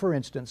 Why, for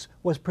instance,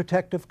 was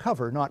protective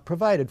cover not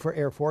provided for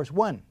Air Force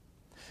One?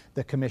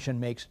 The Commission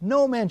makes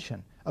no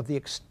mention of the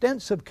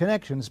extensive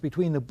connections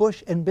between the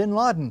Bush and bin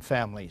Laden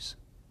families.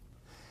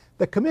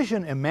 The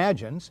Commission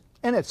imagines,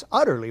 and it's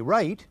utterly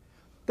right,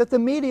 that the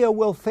media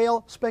will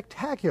fail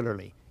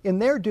spectacularly in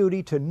their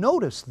duty to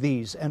notice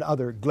these and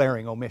other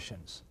glaring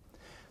omissions.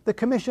 The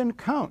Commission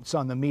counts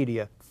on the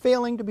media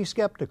failing to be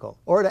skeptical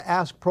or to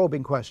ask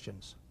probing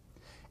questions.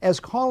 As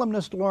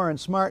columnist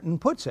Lawrence Martin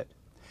puts it,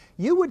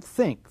 you would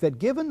think that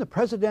given the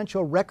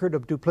presidential record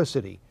of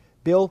duplicity,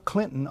 Bill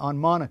Clinton on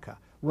Monica,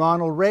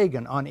 Ronald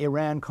Reagan on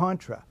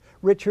Iran-Contra,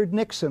 Richard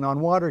Nixon on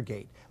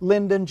Watergate,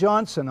 Lyndon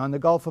Johnson on the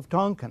Gulf of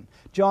Tonkin,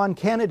 John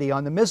Kennedy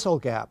on the Missile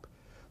Gap,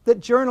 that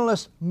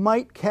journalists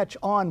might catch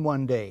on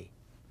one day.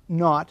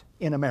 Not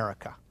in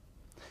America.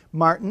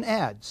 Martin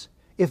adds,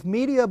 if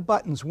media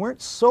buttons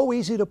weren't so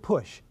easy to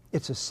push,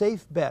 it's a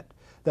safe bet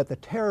that the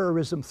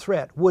terrorism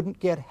threat wouldn't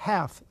get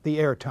half the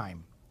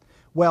airtime.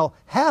 Well,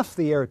 half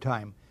the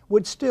airtime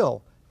would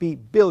still be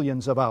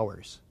billions of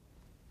hours.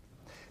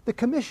 The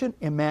Commission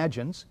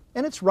imagines,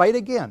 and it's right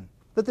again,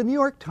 that the New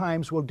York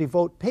Times will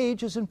devote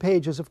pages and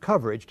pages of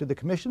coverage to the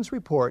Commission's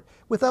report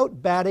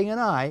without batting an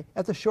eye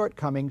at the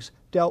shortcomings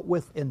dealt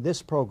with in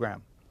this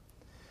program.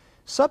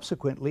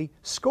 Subsequently,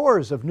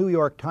 scores of New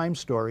York Times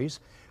stories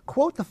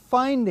quote the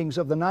findings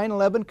of the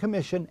 9/11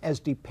 Commission as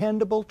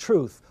dependable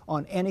truth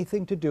on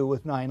anything to do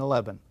with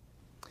 9/11.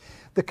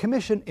 The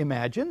Commission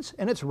imagines,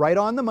 and it's right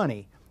on the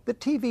money, that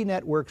TV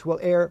networks will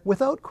air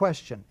without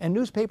question and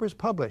newspapers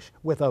publish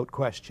without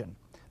question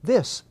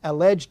this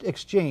alleged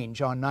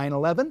exchange on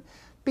 9/11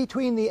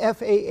 between the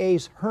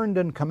FAA's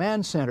Herndon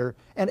Command Center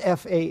and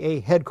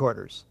FAA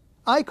headquarters.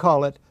 I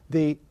call it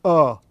the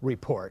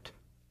report.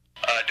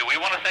 Do we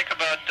want to think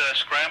about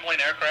scrambling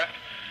aircraft?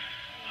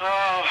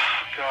 Oh,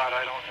 God,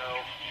 I don't know.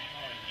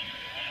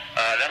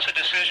 That's a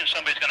decision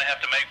somebody's going to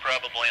have to make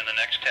probably in the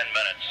next 10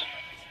 minutes.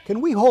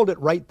 Can we hold it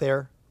right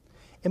there?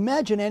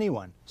 Imagine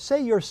anyone, say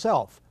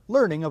yourself,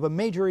 learning of a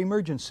major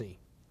emergency.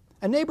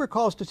 A neighbor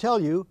calls to tell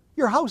you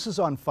your house is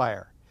on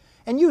fire.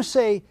 And you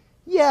say,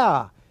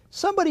 yeah,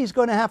 somebody's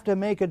going to have to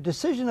make a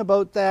decision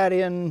about that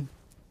in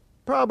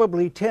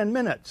probably 10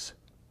 minutes.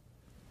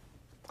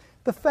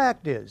 The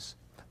fact is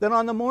that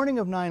on the morning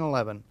of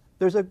 9/11,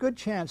 there's a good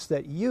chance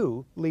that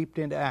you leaped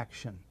into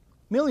action.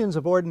 Millions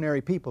of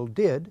ordinary people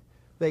did.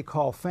 They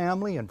call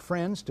family and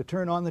friends to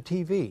turn on the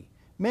TV.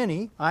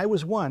 Many, I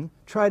was one,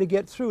 try to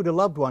get through to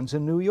loved ones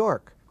in New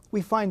York.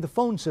 We find the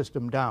phone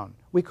system down.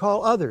 We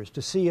call others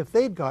to see if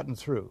they'd gotten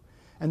through.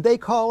 And they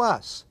call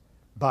us.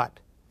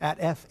 But at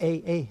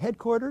FAA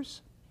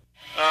headquarters?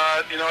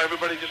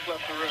 Everybody just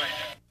left the room.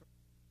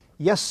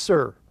 Yes,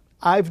 sir.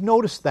 I've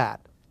noticed that.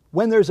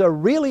 When there's a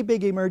really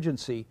big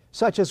emergency,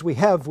 such as we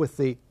have with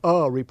the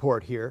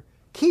report here,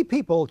 key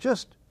people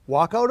just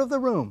walk out of the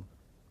room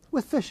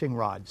with fishing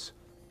rods.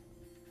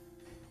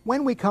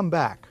 When we come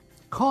back,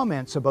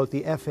 comments about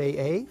the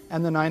FAA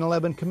and the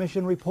 9/11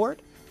 Commission report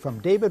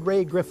from David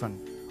Ray Griffin,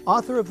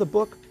 author of the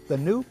book The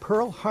New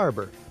Pearl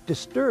Harbor,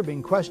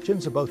 Disturbing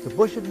Questions About the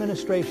Bush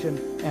Administration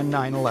and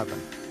 9/11.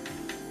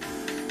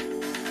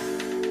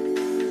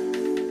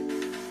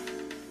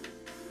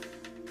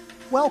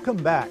 Welcome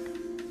back.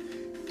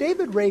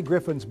 David Ray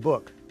Griffin's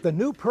book, The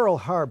New Pearl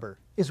Harbor,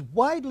 is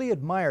widely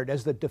admired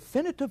as the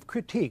definitive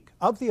critique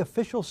of the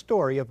official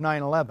story of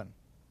 9/11.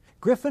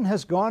 Griffin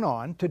has gone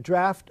on to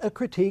draft a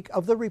critique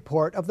of the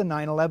report of the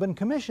 9/11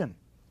 Commission.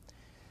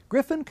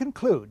 Griffin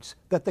concludes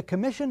that the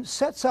Commission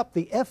sets up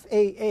the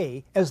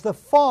FAA as the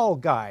fall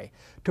guy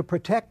to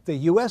protect the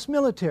U.S.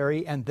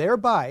 military and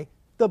thereby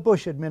the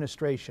Bush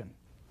administration.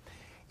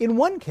 In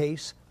one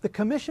case, the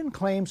Commission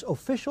claims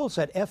officials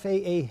at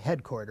FAA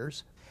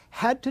headquarters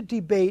had to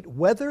debate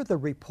whether the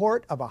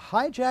report of a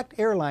hijacked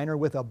airliner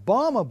with a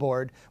bomb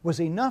aboard was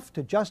enough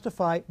to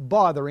justify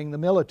bothering the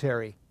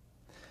military.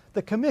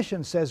 The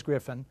Commission, says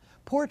Griffin,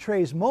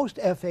 portrays most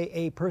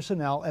FAA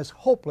personnel as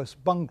hopeless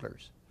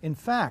bunglers. In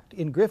fact,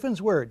 in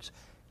Griffin's words,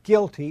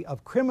 guilty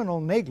of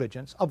criminal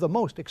negligence of the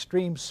most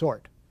extreme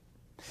sort.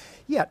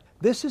 Yet,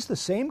 this is the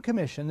same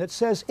Commission that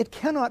says it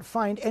cannot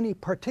find any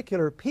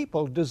particular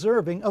people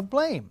deserving of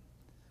blame.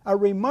 A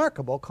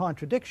remarkable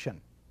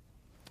contradiction.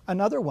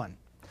 Another one.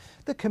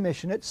 The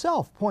Commission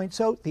itself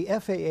points out the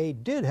FAA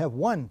did have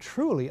one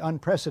truly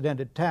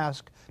unprecedented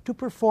task to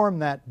perform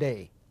that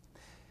day.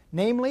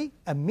 Namely,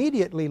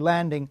 immediately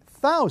landing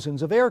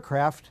thousands of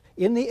aircraft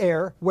in the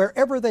air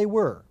wherever they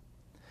were.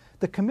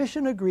 The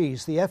Commission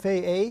agrees the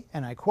FAA,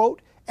 and I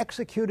quote,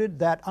 executed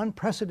that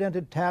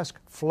unprecedented task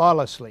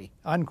flawlessly,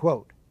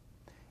 unquote.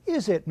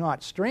 Is it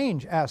not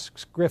strange,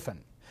 asks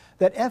Griffin,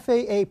 that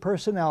FAA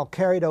personnel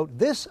carried out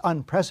this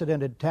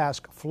unprecedented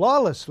task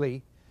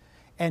flawlessly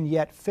and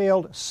yet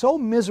failed so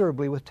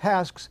miserably with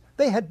tasks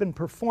they had been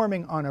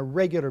performing on a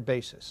regular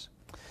basis?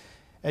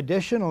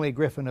 Additionally,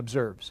 Griffin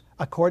observes,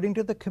 according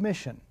to the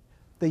Commission,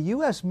 the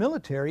U.S.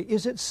 military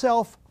is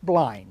itself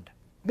blind,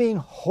 being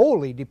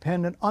wholly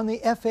dependent on the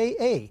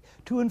FAA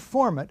to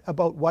inform it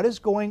about what is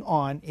going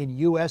on in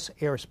U.S.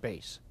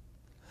 airspace.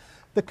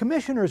 The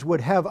commissioners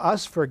would have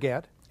us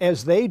forget,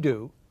 as they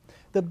do,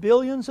 the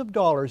billions of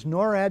dollars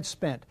NORAD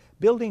spent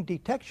building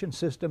detection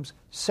systems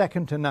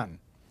second to none.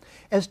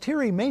 As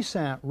Thierry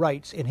Meyssan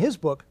writes in his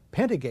book,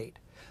 Pentagate,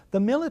 the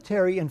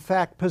military in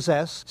fact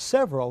possess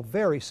several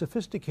very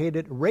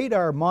sophisticated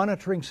radar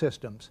monitoring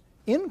systems,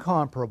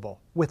 incomparable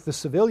with the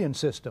civilian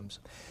systems.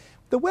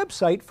 The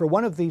website for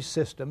one of these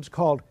systems,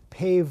 called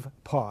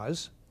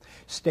PAVE-PAWS,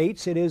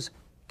 states it is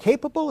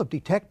capable of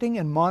detecting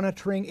and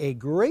monitoring a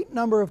great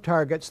number of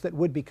targets that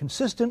would be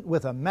consistent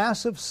with a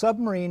massive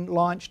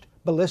submarine-launched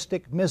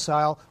ballistic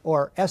missile,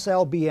 or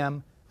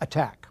SLBM,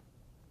 attack.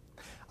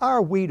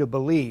 Are we to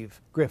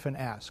believe, Griffin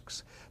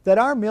asks, that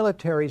our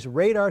military's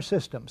radar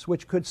systems,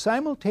 which could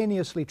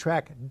simultaneously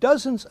track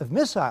dozens of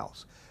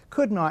missiles,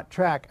 could not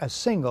track a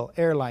single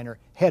airliner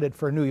headed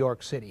for New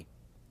York City?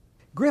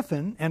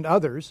 Griffin and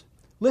others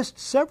list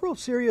several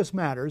serious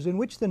matters in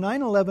which the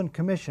 9/11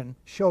 Commission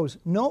shows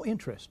no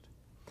interest.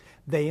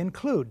 They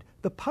include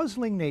the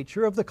puzzling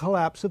nature of the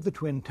collapse of the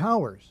Twin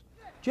Towers.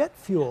 Jet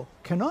fuel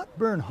cannot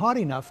burn hot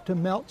enough to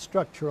melt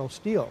structural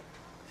steel.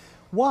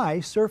 Why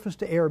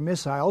surface-to-air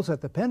missiles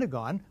at the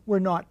Pentagon were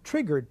not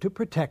triggered to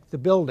protect the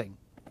building.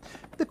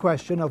 The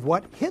question of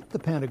what hit the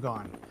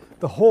Pentagon.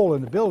 The hole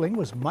in the building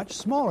was much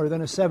smaller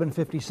than a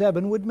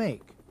 757 would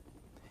make.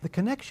 The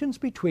connections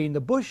between the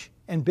Bush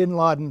and Bin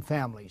Laden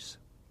families.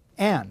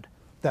 And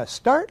the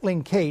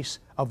startling case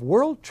of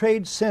World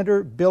Trade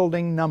Center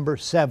Building Number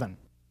 7.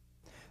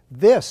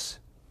 This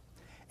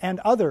and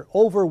other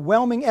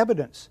overwhelming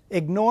evidence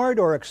ignored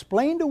or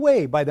explained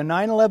away by the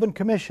 9/11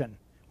 Commission,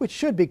 which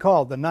should be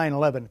called the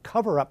 9/11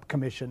 Cover-Up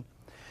Commission,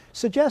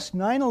 suggests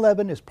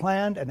 9/11 is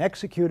planned and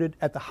executed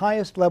at the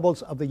highest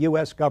levels of the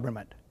U.S.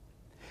 government.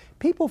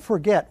 People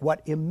forget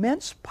what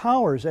immense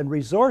powers and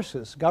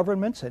resources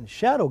governments and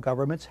shadow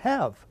governments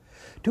have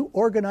to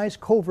organize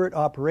covert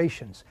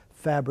operations,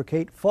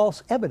 fabricate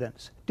false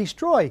evidence,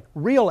 destroy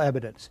real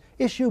evidence,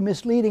 issue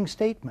misleading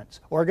statements,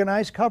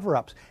 organize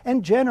cover-ups,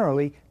 and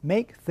generally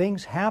make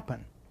things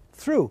happen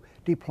through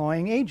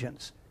deploying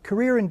agents,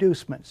 career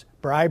inducements,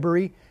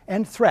 bribery,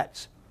 and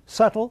threats,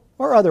 subtle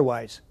or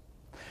otherwise.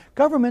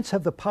 Governments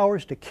have the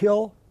powers to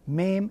kill,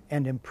 maim,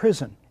 and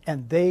imprison,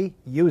 and they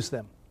use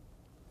them.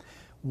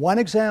 One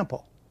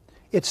example,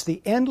 it's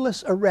the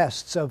endless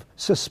arrests of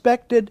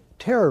suspected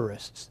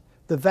terrorists,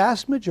 the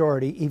vast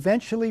majority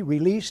eventually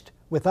released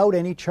without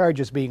any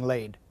charges being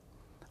laid.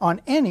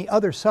 On any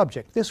other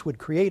subject, this would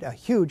create a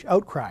huge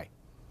outcry.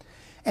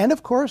 And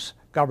of course,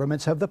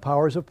 governments have the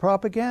powers of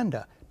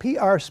propaganda,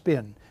 PR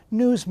spin,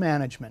 news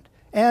management,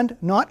 and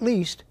not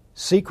least,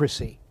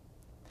 secrecy.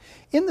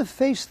 In the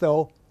face,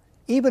 though,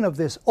 even of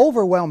this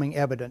overwhelming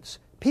evidence,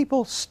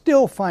 people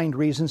still find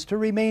reasons to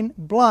remain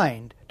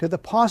blind to the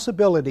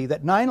possibility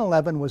that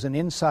 9/11 was an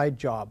inside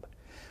job.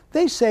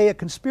 They say a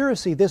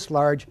conspiracy this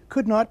large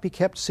could not be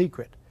kept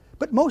secret.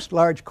 But most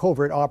large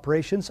covert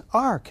operations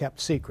are kept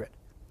secret.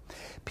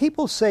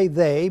 People say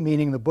they,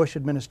 meaning the Bush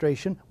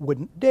administration,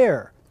 wouldn't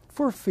dare,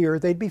 for fear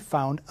they'd be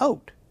found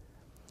out.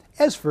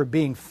 As for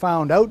being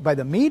found out by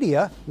the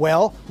media,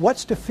 well,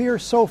 what's to fear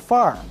so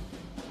far?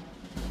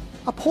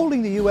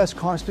 Upholding the U.S.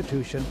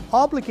 Constitution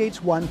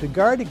obligates one to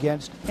guard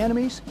against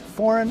enemies,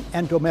 foreign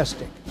and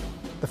domestic.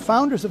 The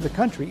founders of the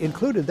country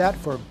included that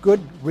for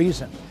good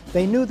reason.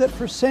 They knew that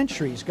for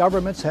centuries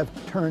governments have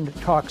turned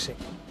toxic.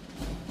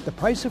 The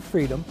price of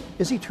freedom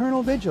is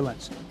eternal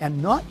vigilance,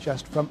 and not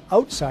just from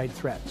outside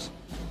threats.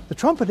 The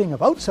trumpeting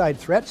of outside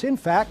threats, in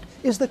fact,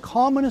 is the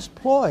commonest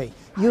ploy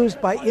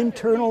used by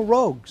internal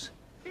rogues.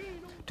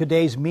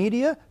 Today's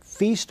media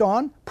feast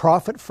on,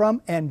 profit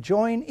from, and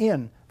join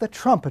in the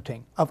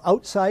trumpeting of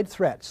outside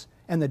threats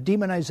and the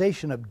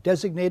demonization of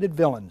designated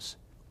villains.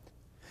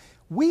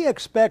 We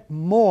expect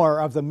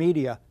more of the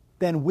media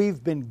than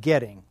we've been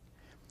getting.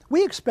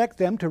 We expect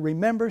them to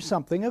remember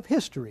something of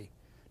history,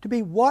 to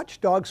be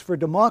watchdogs for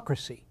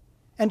democracy,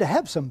 and to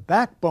have some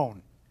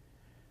backbone.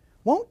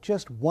 Won't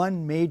just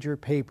one major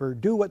paper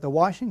do what the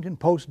Washington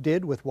Post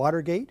did with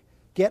Watergate?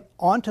 Get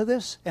onto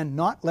this and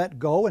not let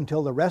go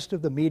until the rest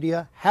of the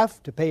media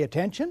have to pay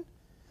attention?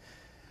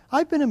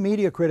 I've been a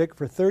media critic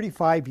for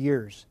 35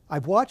 years.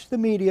 I've watched the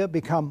media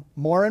become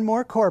more and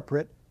more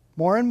corporate,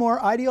 more and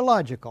more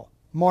ideological,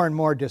 more and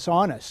more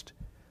dishonest,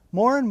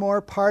 more and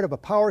more part of a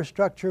power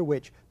structure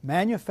which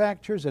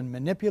manufactures and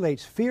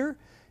manipulates fear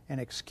and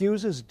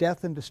excuses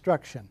death and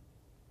destruction,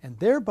 and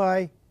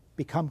thereby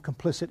become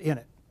complicit in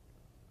it.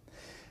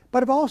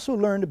 But I've also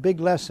learned a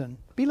big lesson,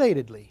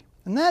 belatedly,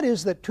 and that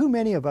is that too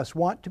many of us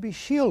want to be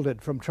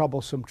shielded from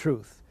troublesome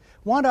truth,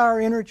 want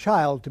our inner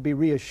child to be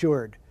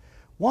reassured,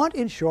 want,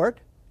 in short,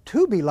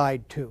 to be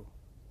lied to.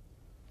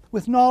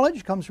 With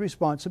knowledge comes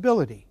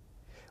responsibility.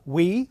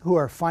 We who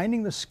are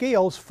finding the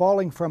scales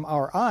falling from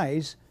our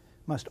eyes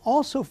must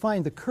also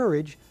find the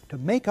courage to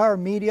make our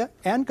media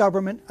and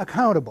government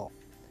accountable.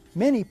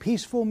 Many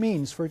peaceful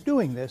means for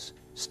doing this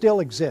still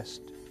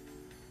exist.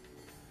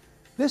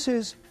 This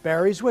is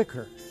Barry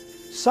Zwicker,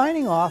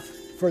 signing off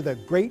for The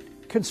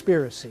Great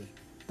Conspiracy,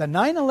 the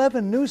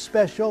 9/11 news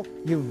special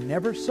you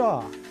never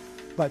saw,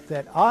 but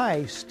that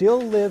I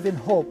still live in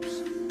hopes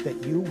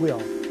that you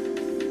will.